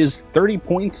 It is 30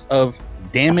 points of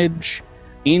damage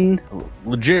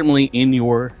legitimately in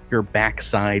your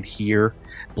backside here.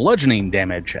 Bludgeoning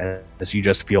damage as you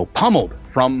just feel pummeled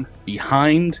from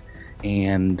behind,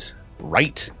 and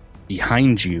right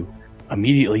behind you,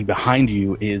 immediately behind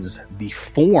you, is the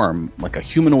form, like a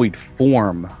humanoid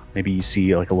form. Maybe you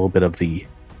see like a little bit of the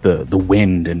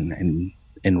wind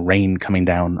and rain coming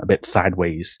down a bit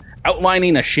sideways,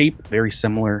 outlining a shape very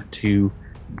similar to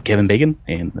Kevin Bacon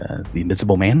and the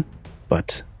Invisible Man,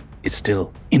 but it's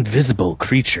still invisible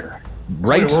creature.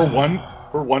 Right? So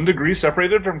we're 1 degree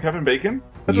separated from Kevin Bacon.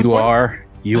 You are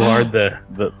the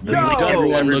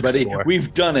everybody.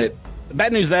 We've done it. The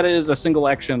bad news, that is a single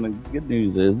action. The good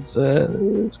news is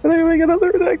it's gonna make another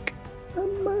attack.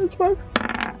 -5.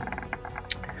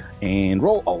 And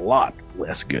roll a lot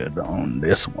less good on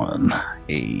this one.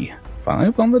 A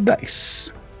 5 on the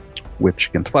dice, which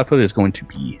against flat-footed is going to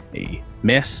be a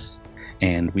miss.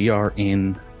 And we are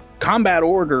in combat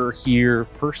order here.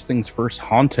 First things first,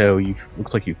 Honto,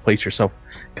 looks like you've placed yourself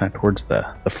kind of towards the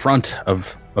front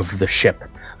of the ship,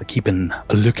 keeping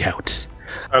a lookout.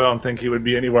 I don't think he would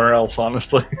be anywhere else,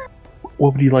 honestly.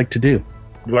 What would you like to do?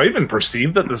 Do I even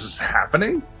perceive that this is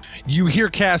happening? You hear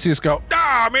Casius go,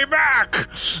 me back!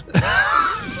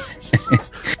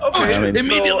 Okay,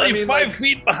 immediately 5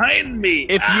 feet behind me.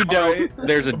 If you don't,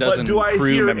 there's a dozen crew members. But do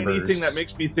I hear anything that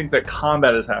makes me think that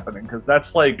combat is happening? Because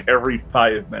that's like every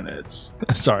 5 minutes.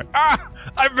 Sorry.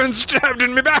 I've been stabbed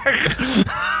in my back!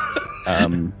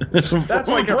 That's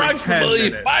like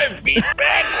approximately 5 feet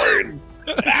backwards.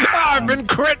 I've been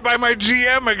crit by my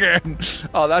GM again.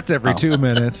 Oh, that's every 2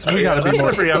 minutes. We gotta be that's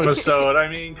more every episode. I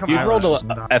mean, come on. You've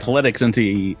rolled athletics into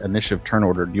the initiative turn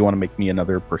order. Do you want to make me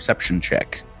another perception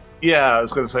check? Yeah, I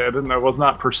was going to say I was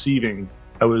not perceiving.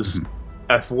 I was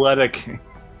athletic.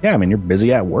 Yeah, I mean, you're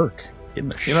busy at work getting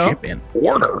the ship in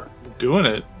order. Doing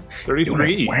it.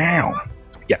 33. Wow.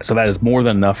 Yeah, so that is more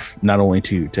than enough, not only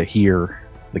to hear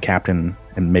the captain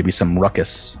and maybe some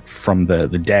ruckus from the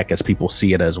deck as people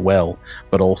see it as well,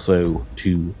 but also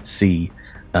to see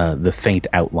the faint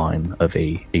outline of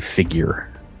a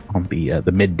figure on the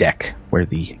mid deck where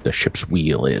the ship's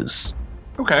wheel is.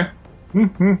 Okay. Let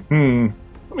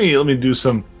me do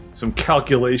some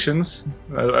calculations.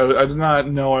 I did not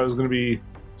know I was going to be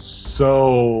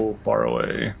so far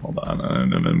away. Hold on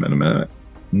a minute.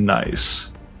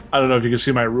 Nice. I don't know if you can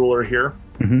see my ruler here.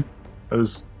 Mm-hmm. It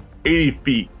was 80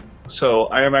 feet. So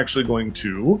I am actually going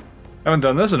to... I haven't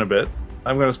done this in a bit.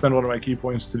 I'm going to spend one of my key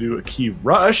points to do a key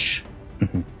rush,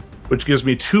 which gives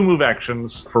me 2 move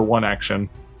actions for 1 action.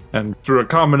 And through a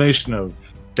combination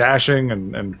of dashing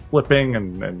and flipping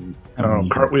and I don't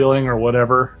know, cartwheeling or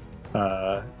whatever, he's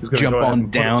going to jump go ahead on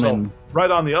and down and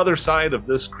right on the other side of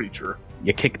this creature.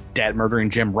 You kick Dad Murdering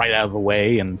Jim right out of the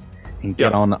way and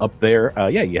get on up there.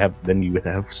 You would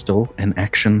have still an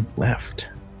action left.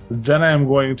 Then I am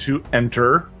going to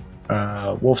enter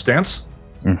Wolf Stance.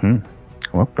 Mm-hmm.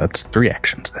 Well, that's 3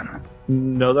 actions then.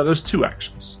 No, that is 2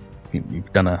 actions.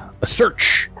 You've done a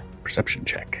search perception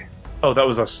check. Oh, that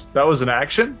was an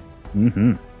action?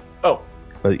 Mm-hmm. Oh.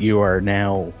 But you are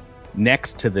now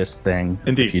next to this thing.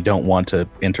 Indeed. If you don't want to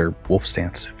enter Wolf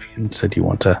Stance, if you said you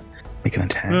want to make an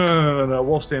attack. No.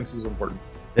 Wolf Stance is important.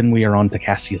 Then we are on to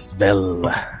Cassius Vel.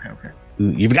 Okay.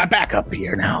 You've got backup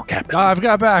here now, Captain. I've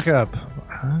got backup.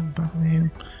 And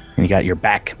you got your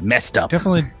back messed up.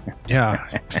 Definitely, yeah.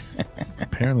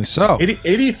 Apparently so.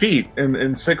 80 feet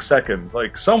in 6 seconds.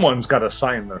 Like, someone's got to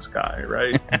sign this guy,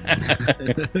 right?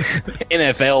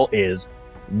 NFL is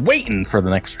waiting for the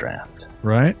next draft.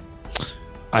 Right?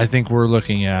 I think we're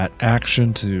looking at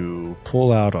action to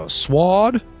pull out a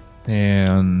sword.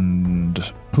 And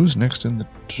who's next in the...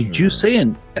 Did you say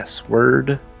an S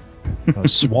word? A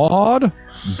sword?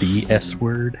 The S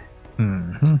word.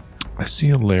 Mm-hmm. I see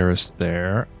Alaris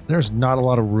there. There's not a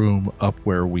lot of room up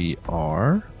where we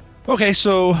are. Okay,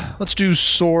 so let's do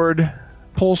sword.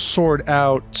 Pull sword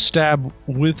out, stab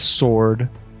with sword,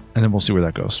 and then we'll see where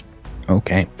that goes.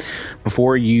 Okay.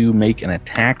 Before you make an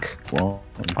attack, well...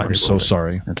 I'm so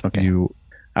sorry. That's okay.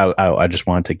 I just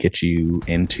wanted to get you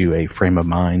into a frame of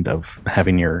mind of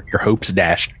having your hopes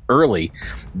dashed early.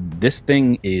 This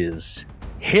thing is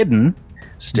hidden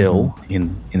still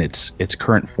in its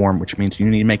current form, which means you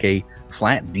need to make a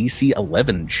flat DC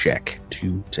 11 check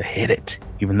to hit it,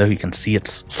 even though you can see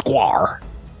its squar.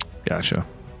 Gotcha.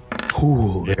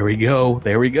 Ooh, there we go.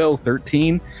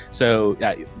 13. So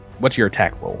what's your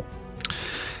attack roll?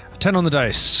 10 on the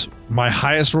dice. My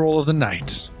highest roll of the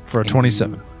night for a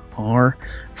 27. Are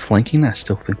flanking. I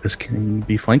still think this can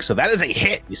be flanked. So that is a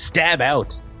hit. You stab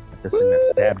out at this thing that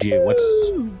stabbed you.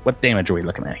 What damage are we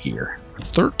looking at here?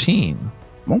 13.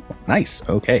 Oh, nice.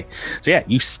 Okay. So yeah,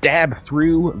 you stab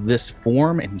through this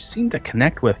form and you seem to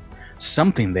connect with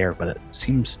something there, but it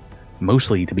seems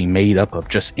mostly to be made up of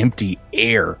just empty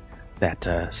air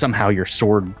that somehow your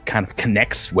sword kind of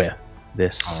connects with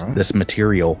this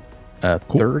material.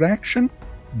 Cool. Third action?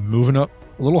 Moving up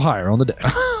a little higher on the deck.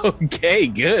 Okay,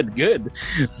 good.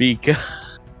 Because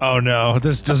oh no,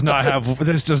 this does not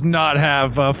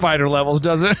have fighter levels,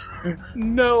 does it?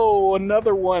 No,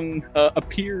 another one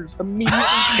appears immediately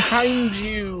behind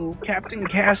you, Captain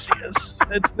Casius.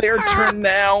 It's their turn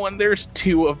now, and there's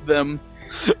 2 of them.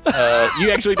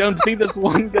 You actually don't see this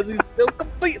one because he's still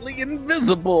completely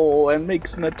invisible and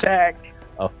makes an attack.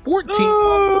 A 14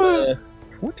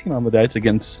 on the dice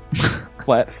against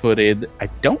flat-footed. I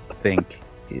don't think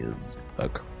is a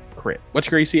crit. What's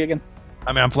your AC again?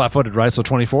 I mean, I'm flat-footed, right? So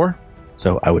 24?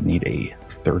 So I would need a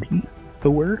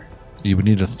 34. You would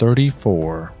need a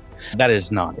 34. That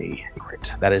is not a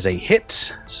crit. That is a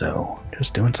hit. So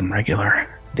just doing some regular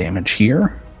damage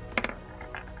here.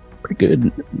 Pretty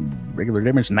good. Regular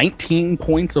damage. 19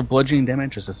 points of bludgeoning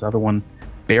damage as this other one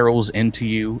barrels into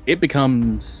you. It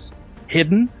becomes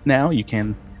hidden now. You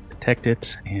can detect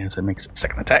it as it makes its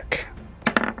second attack.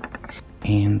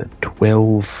 And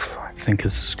 12, I think,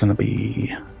 is going to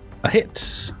be a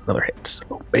hit. Another hit.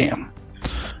 So, bam.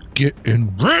 Get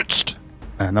enriched!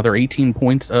 Another 18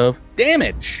 points of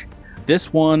damage.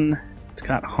 This one, it's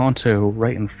got Honto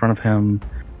right in front of him.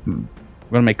 We're going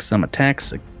to make some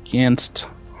attacks against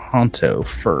Honto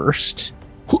first.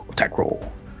 Attack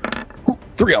roll.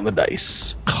 3 on the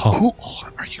dice. Oh,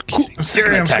 are you kidding? I'm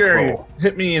scary.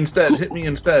 Hit me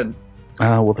instead.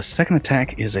 Well, the second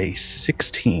attack is a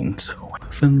 16, so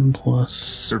 11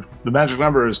 plus... The magic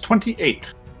number is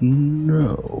 28.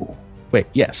 No. Wait,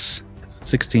 yes.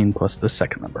 16 plus the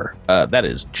second number. That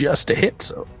is just a hit,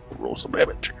 so roll some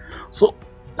damage. So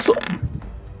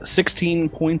 16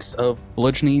 points of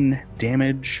bludgeoning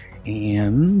damage,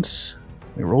 and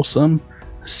we roll some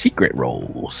secret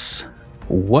rolls.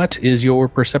 What is your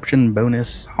perception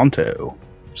bonus, Honto?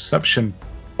 Perception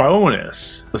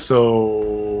bonus.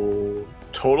 So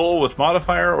total with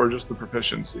modifier or just the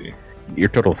proficiency? Your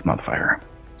total with modifier.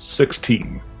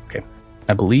 16.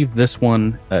 I believe this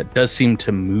one does seem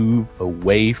to move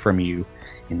away from you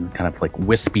in kind of like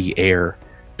wispy air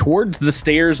towards the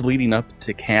stairs leading up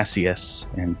to Casius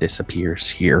and disappears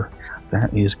here.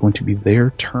 That is going to be their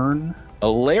turn.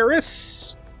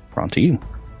 Alaris, on to you.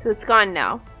 So it's gone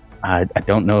now. I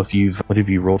don't know if what have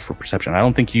you rolled for perception? I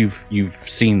don't think you've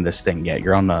seen this thing yet.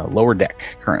 You're on the lower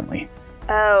deck currently.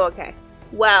 Oh, okay.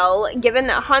 Well, given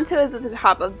that Honto is at the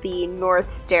top of the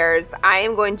north stairs, I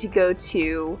am going to go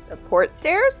to the port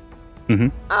stairs.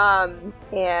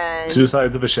 Mm-hmm. And 2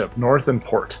 sides of a ship, north and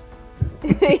port.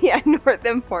 yeah, north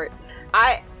and port.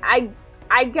 I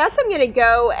guess I'm gonna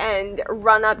go and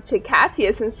run up to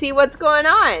Casius and see what's going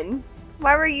on.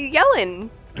 Why were you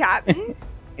yelling, Captain?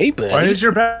 Hey, buddy. Why does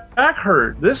your back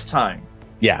hurt this time?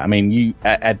 Yeah, I mean, you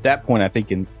at that point, I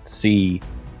think you can see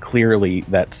clearly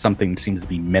that something seems to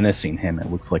be menacing him.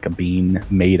 It looks like a being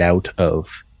made out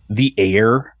of the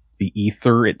air, the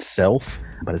ether itself,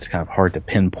 but it's kind of hard to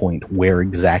pinpoint where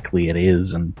exactly it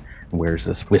is and where's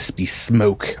this wispy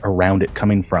smoke around it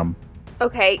coming from.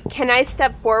 Okay, can I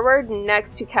step forward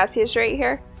next to Casius right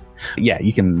here? Yeah,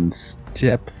 you can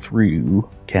step through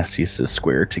Cassius's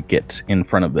square to get in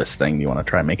front of this thing. You want to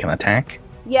try and make an attack?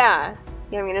 Yeah,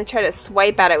 I'm gonna try to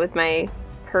swipe at it with my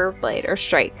curve blade, or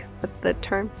strike. What's the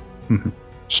term?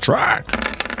 Strike.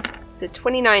 It's a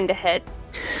 29 to hit.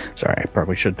 Sorry, I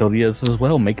probably should have told you this as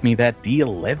well. Make me that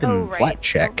D11 flat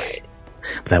check.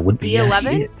 But that would be D11? a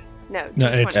hit. No,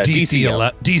 it's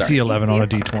D20. DC 11 on a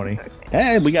DC. D20. Okay.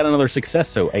 Hey, we got another success,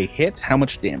 so a hit. How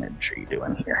much damage are you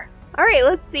doing here? All right,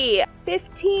 let's see.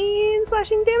 15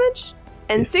 slashing damage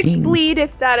and 6 15. bleed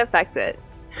if that affects it.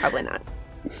 Probably not.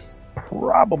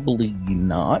 Probably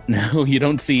not. No, you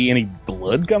don't see any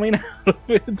blood coming out of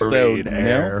it. So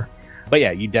no. But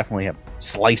yeah, you definitely have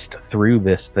sliced through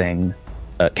this thing.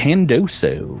 Can do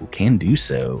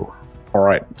so. All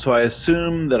right. So I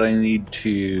assume that I need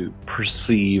to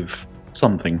perceive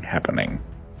something happening.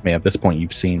 I mean, at this point,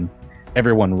 you've seen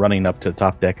everyone running up to the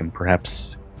top deck and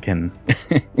perhaps can,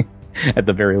 at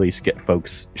the very least, get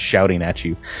folks shouting at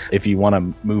you. If you want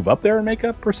to move up there and make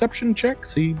a perception check,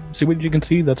 see what you can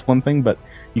see, that's one thing, but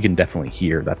you can definitely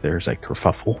hear that there's a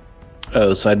kerfuffle.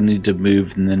 Oh, so I need to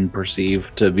move and then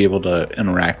perceive to be able to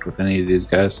interact with any of these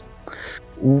guys?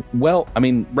 Well, I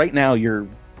mean, right now you're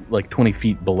like 20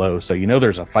 feet below, so you know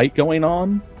there's a fight going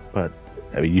on, but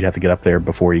I mean, you'd have to get up there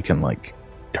before you can like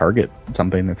target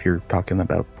something if you're talking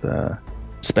about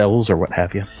spells or what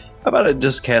have you. How about I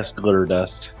just cast Glitter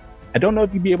Dust? I don't know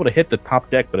if you'd be able to hit the top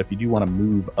deck, but if you do want to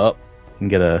move up and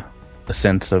get a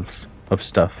sense of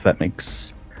stuff, that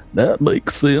makes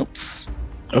sense.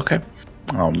 Okay.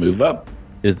 I'll move up.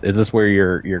 Is this where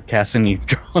you're casting? You've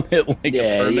drawn it like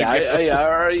a turn ago?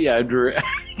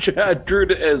 I drew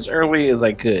it as early as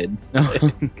I could.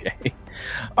 Okay.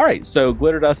 All right. So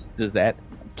Glitter Dust, does that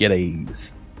get a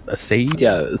save?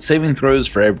 Yeah, saving throws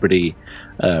for everybody.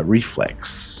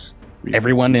 Reflex.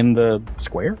 Everyone in the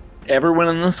square? Everyone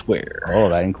in the square. Oh,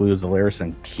 that includes Alaris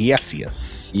and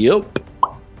Casius. Yep.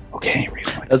 Okay,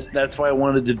 reflex. That's why I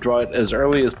wanted to draw it as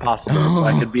early as possible so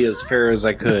I could be as fair as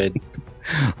I could.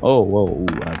 Oh, whoa.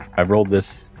 I've rolled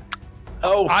this.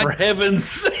 Oh, for heaven's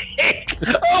sake!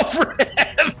 Oh, for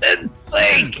heaven's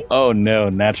sake! Oh, no.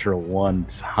 Natural 1.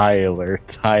 Tyler.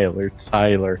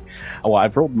 Oh,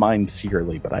 I've rolled mine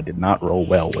serially, but I did not roll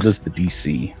well. What is the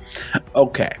DC?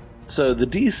 Okay. So the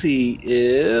DC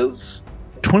is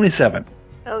 27.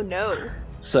 Oh, no.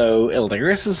 So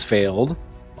Alaris has failed,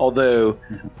 although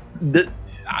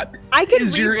I could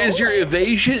is your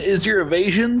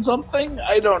evasion something?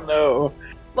 I don't know.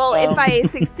 Well, if I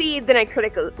succeed, then I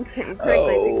critically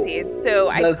succeed. So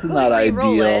that's I not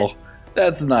re-roll ideal. it.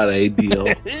 That's not ideal.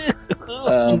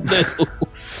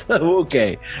 So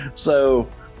okay. So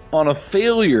on a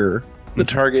failure, the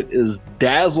target is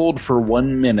dazzled for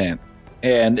 1 minute,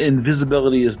 and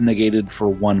invisibility is negated for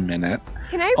 1 minute.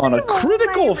 Can I On a re-roll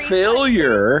critical my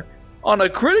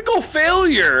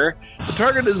failure, the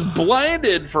target is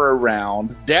blinded for a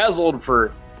round, dazzled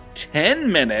for 10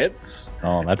 minutes.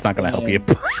 Oh, that's not going to help you.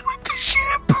 The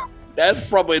ship. That's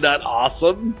probably not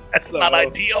awesome. That's not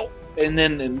ideal. And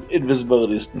then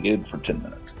invisibility is negated for 10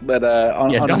 minutes. But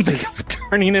don't think of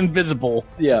turning invisible,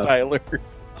 Tyler.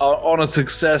 On a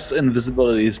success,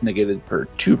 invisibility is negated for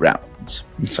 2 rounds.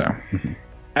 So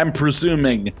I'm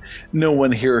presuming no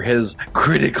one here has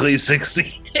critically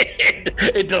succeeded.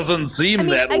 It doesn't seem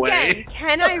that way. Again,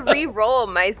 can I re-roll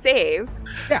my save?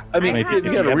 Yeah, I mean, I if have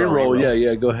you got to a reroll, reroll.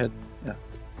 yeah, go ahead. Yeah.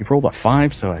 You've rolled a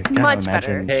 5, so I gotta much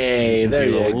imagine. better. Hey, there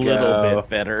do you a little go. bit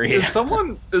better. Is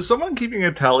someone keeping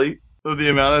a tally of the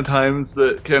amount of times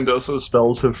that Candoso's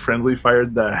spells have friendly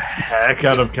fired the heck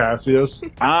out of Casius?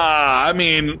 I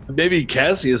mean, maybe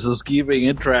Cassius is keeping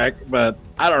it track, but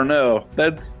I don't know.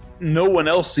 No one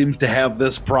else seems to have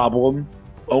this problem.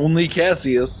 Only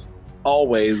Cassius.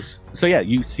 Always. So yeah,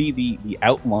 you see the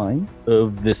outline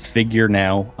of this figure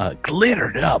now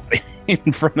glittered up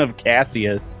in front of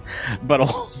Cassius, but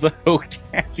also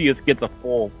Cassius gets a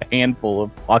full handful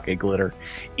of pocket glitter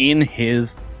in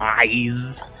his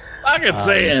eyes. Pocket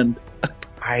sand.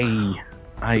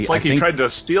 It's like he tried to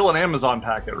steal an Amazon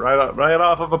packet right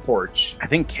off of a porch. I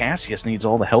think Cassius needs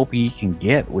all the help he can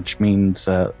get, which means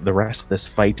the rest of this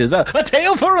fight is a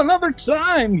tale for another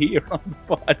time here on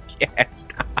the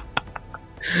podcast.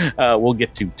 We'll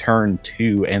get to turn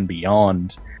 2 and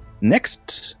beyond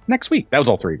next week. That was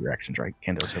all 3 reactions, right?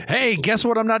 Kendo's. Hey, guess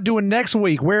what I'm not doing next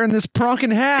week? Wearing this pronkin'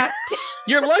 hat.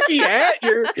 You're lucky hat.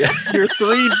 Your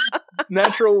 3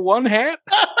 natural 1 hat.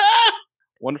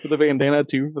 1 for the bandana,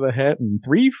 2 for the hat, and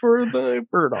 3 for the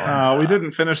bird on. We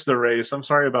didn't finish the race. I'm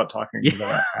sorry about talking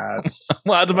about hats.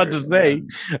 Well, I was about to say,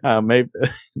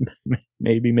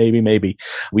 maybe.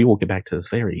 We will get back to this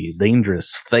very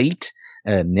dangerous fight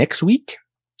next week.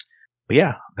 But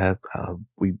yeah,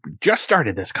 we just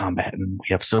started this combat, and we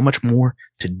have so much more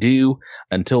to do.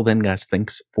 Until then, guys,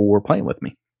 thanks for playing with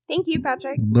me. Thank you,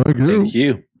 Patrick. Thank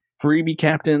you. Freebie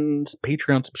captains,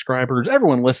 Patreon subscribers,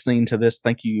 everyone listening to this,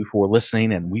 thank you for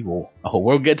listening, and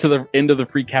we'll get to the end of the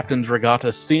Free Captains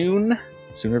Regatta soon.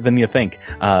 Sooner than you think.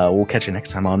 We'll catch you next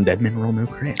time on Dead Men Roll No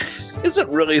Crits. Is it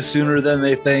really sooner than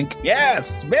they think?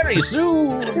 Yes, very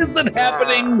soon. Is it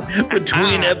happening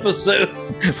between episodes?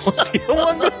 We'll see the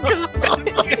one that's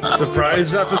coming.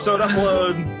 Surprise episode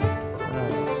upload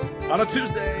on a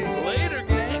Tuesday. Later,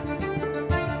 guys.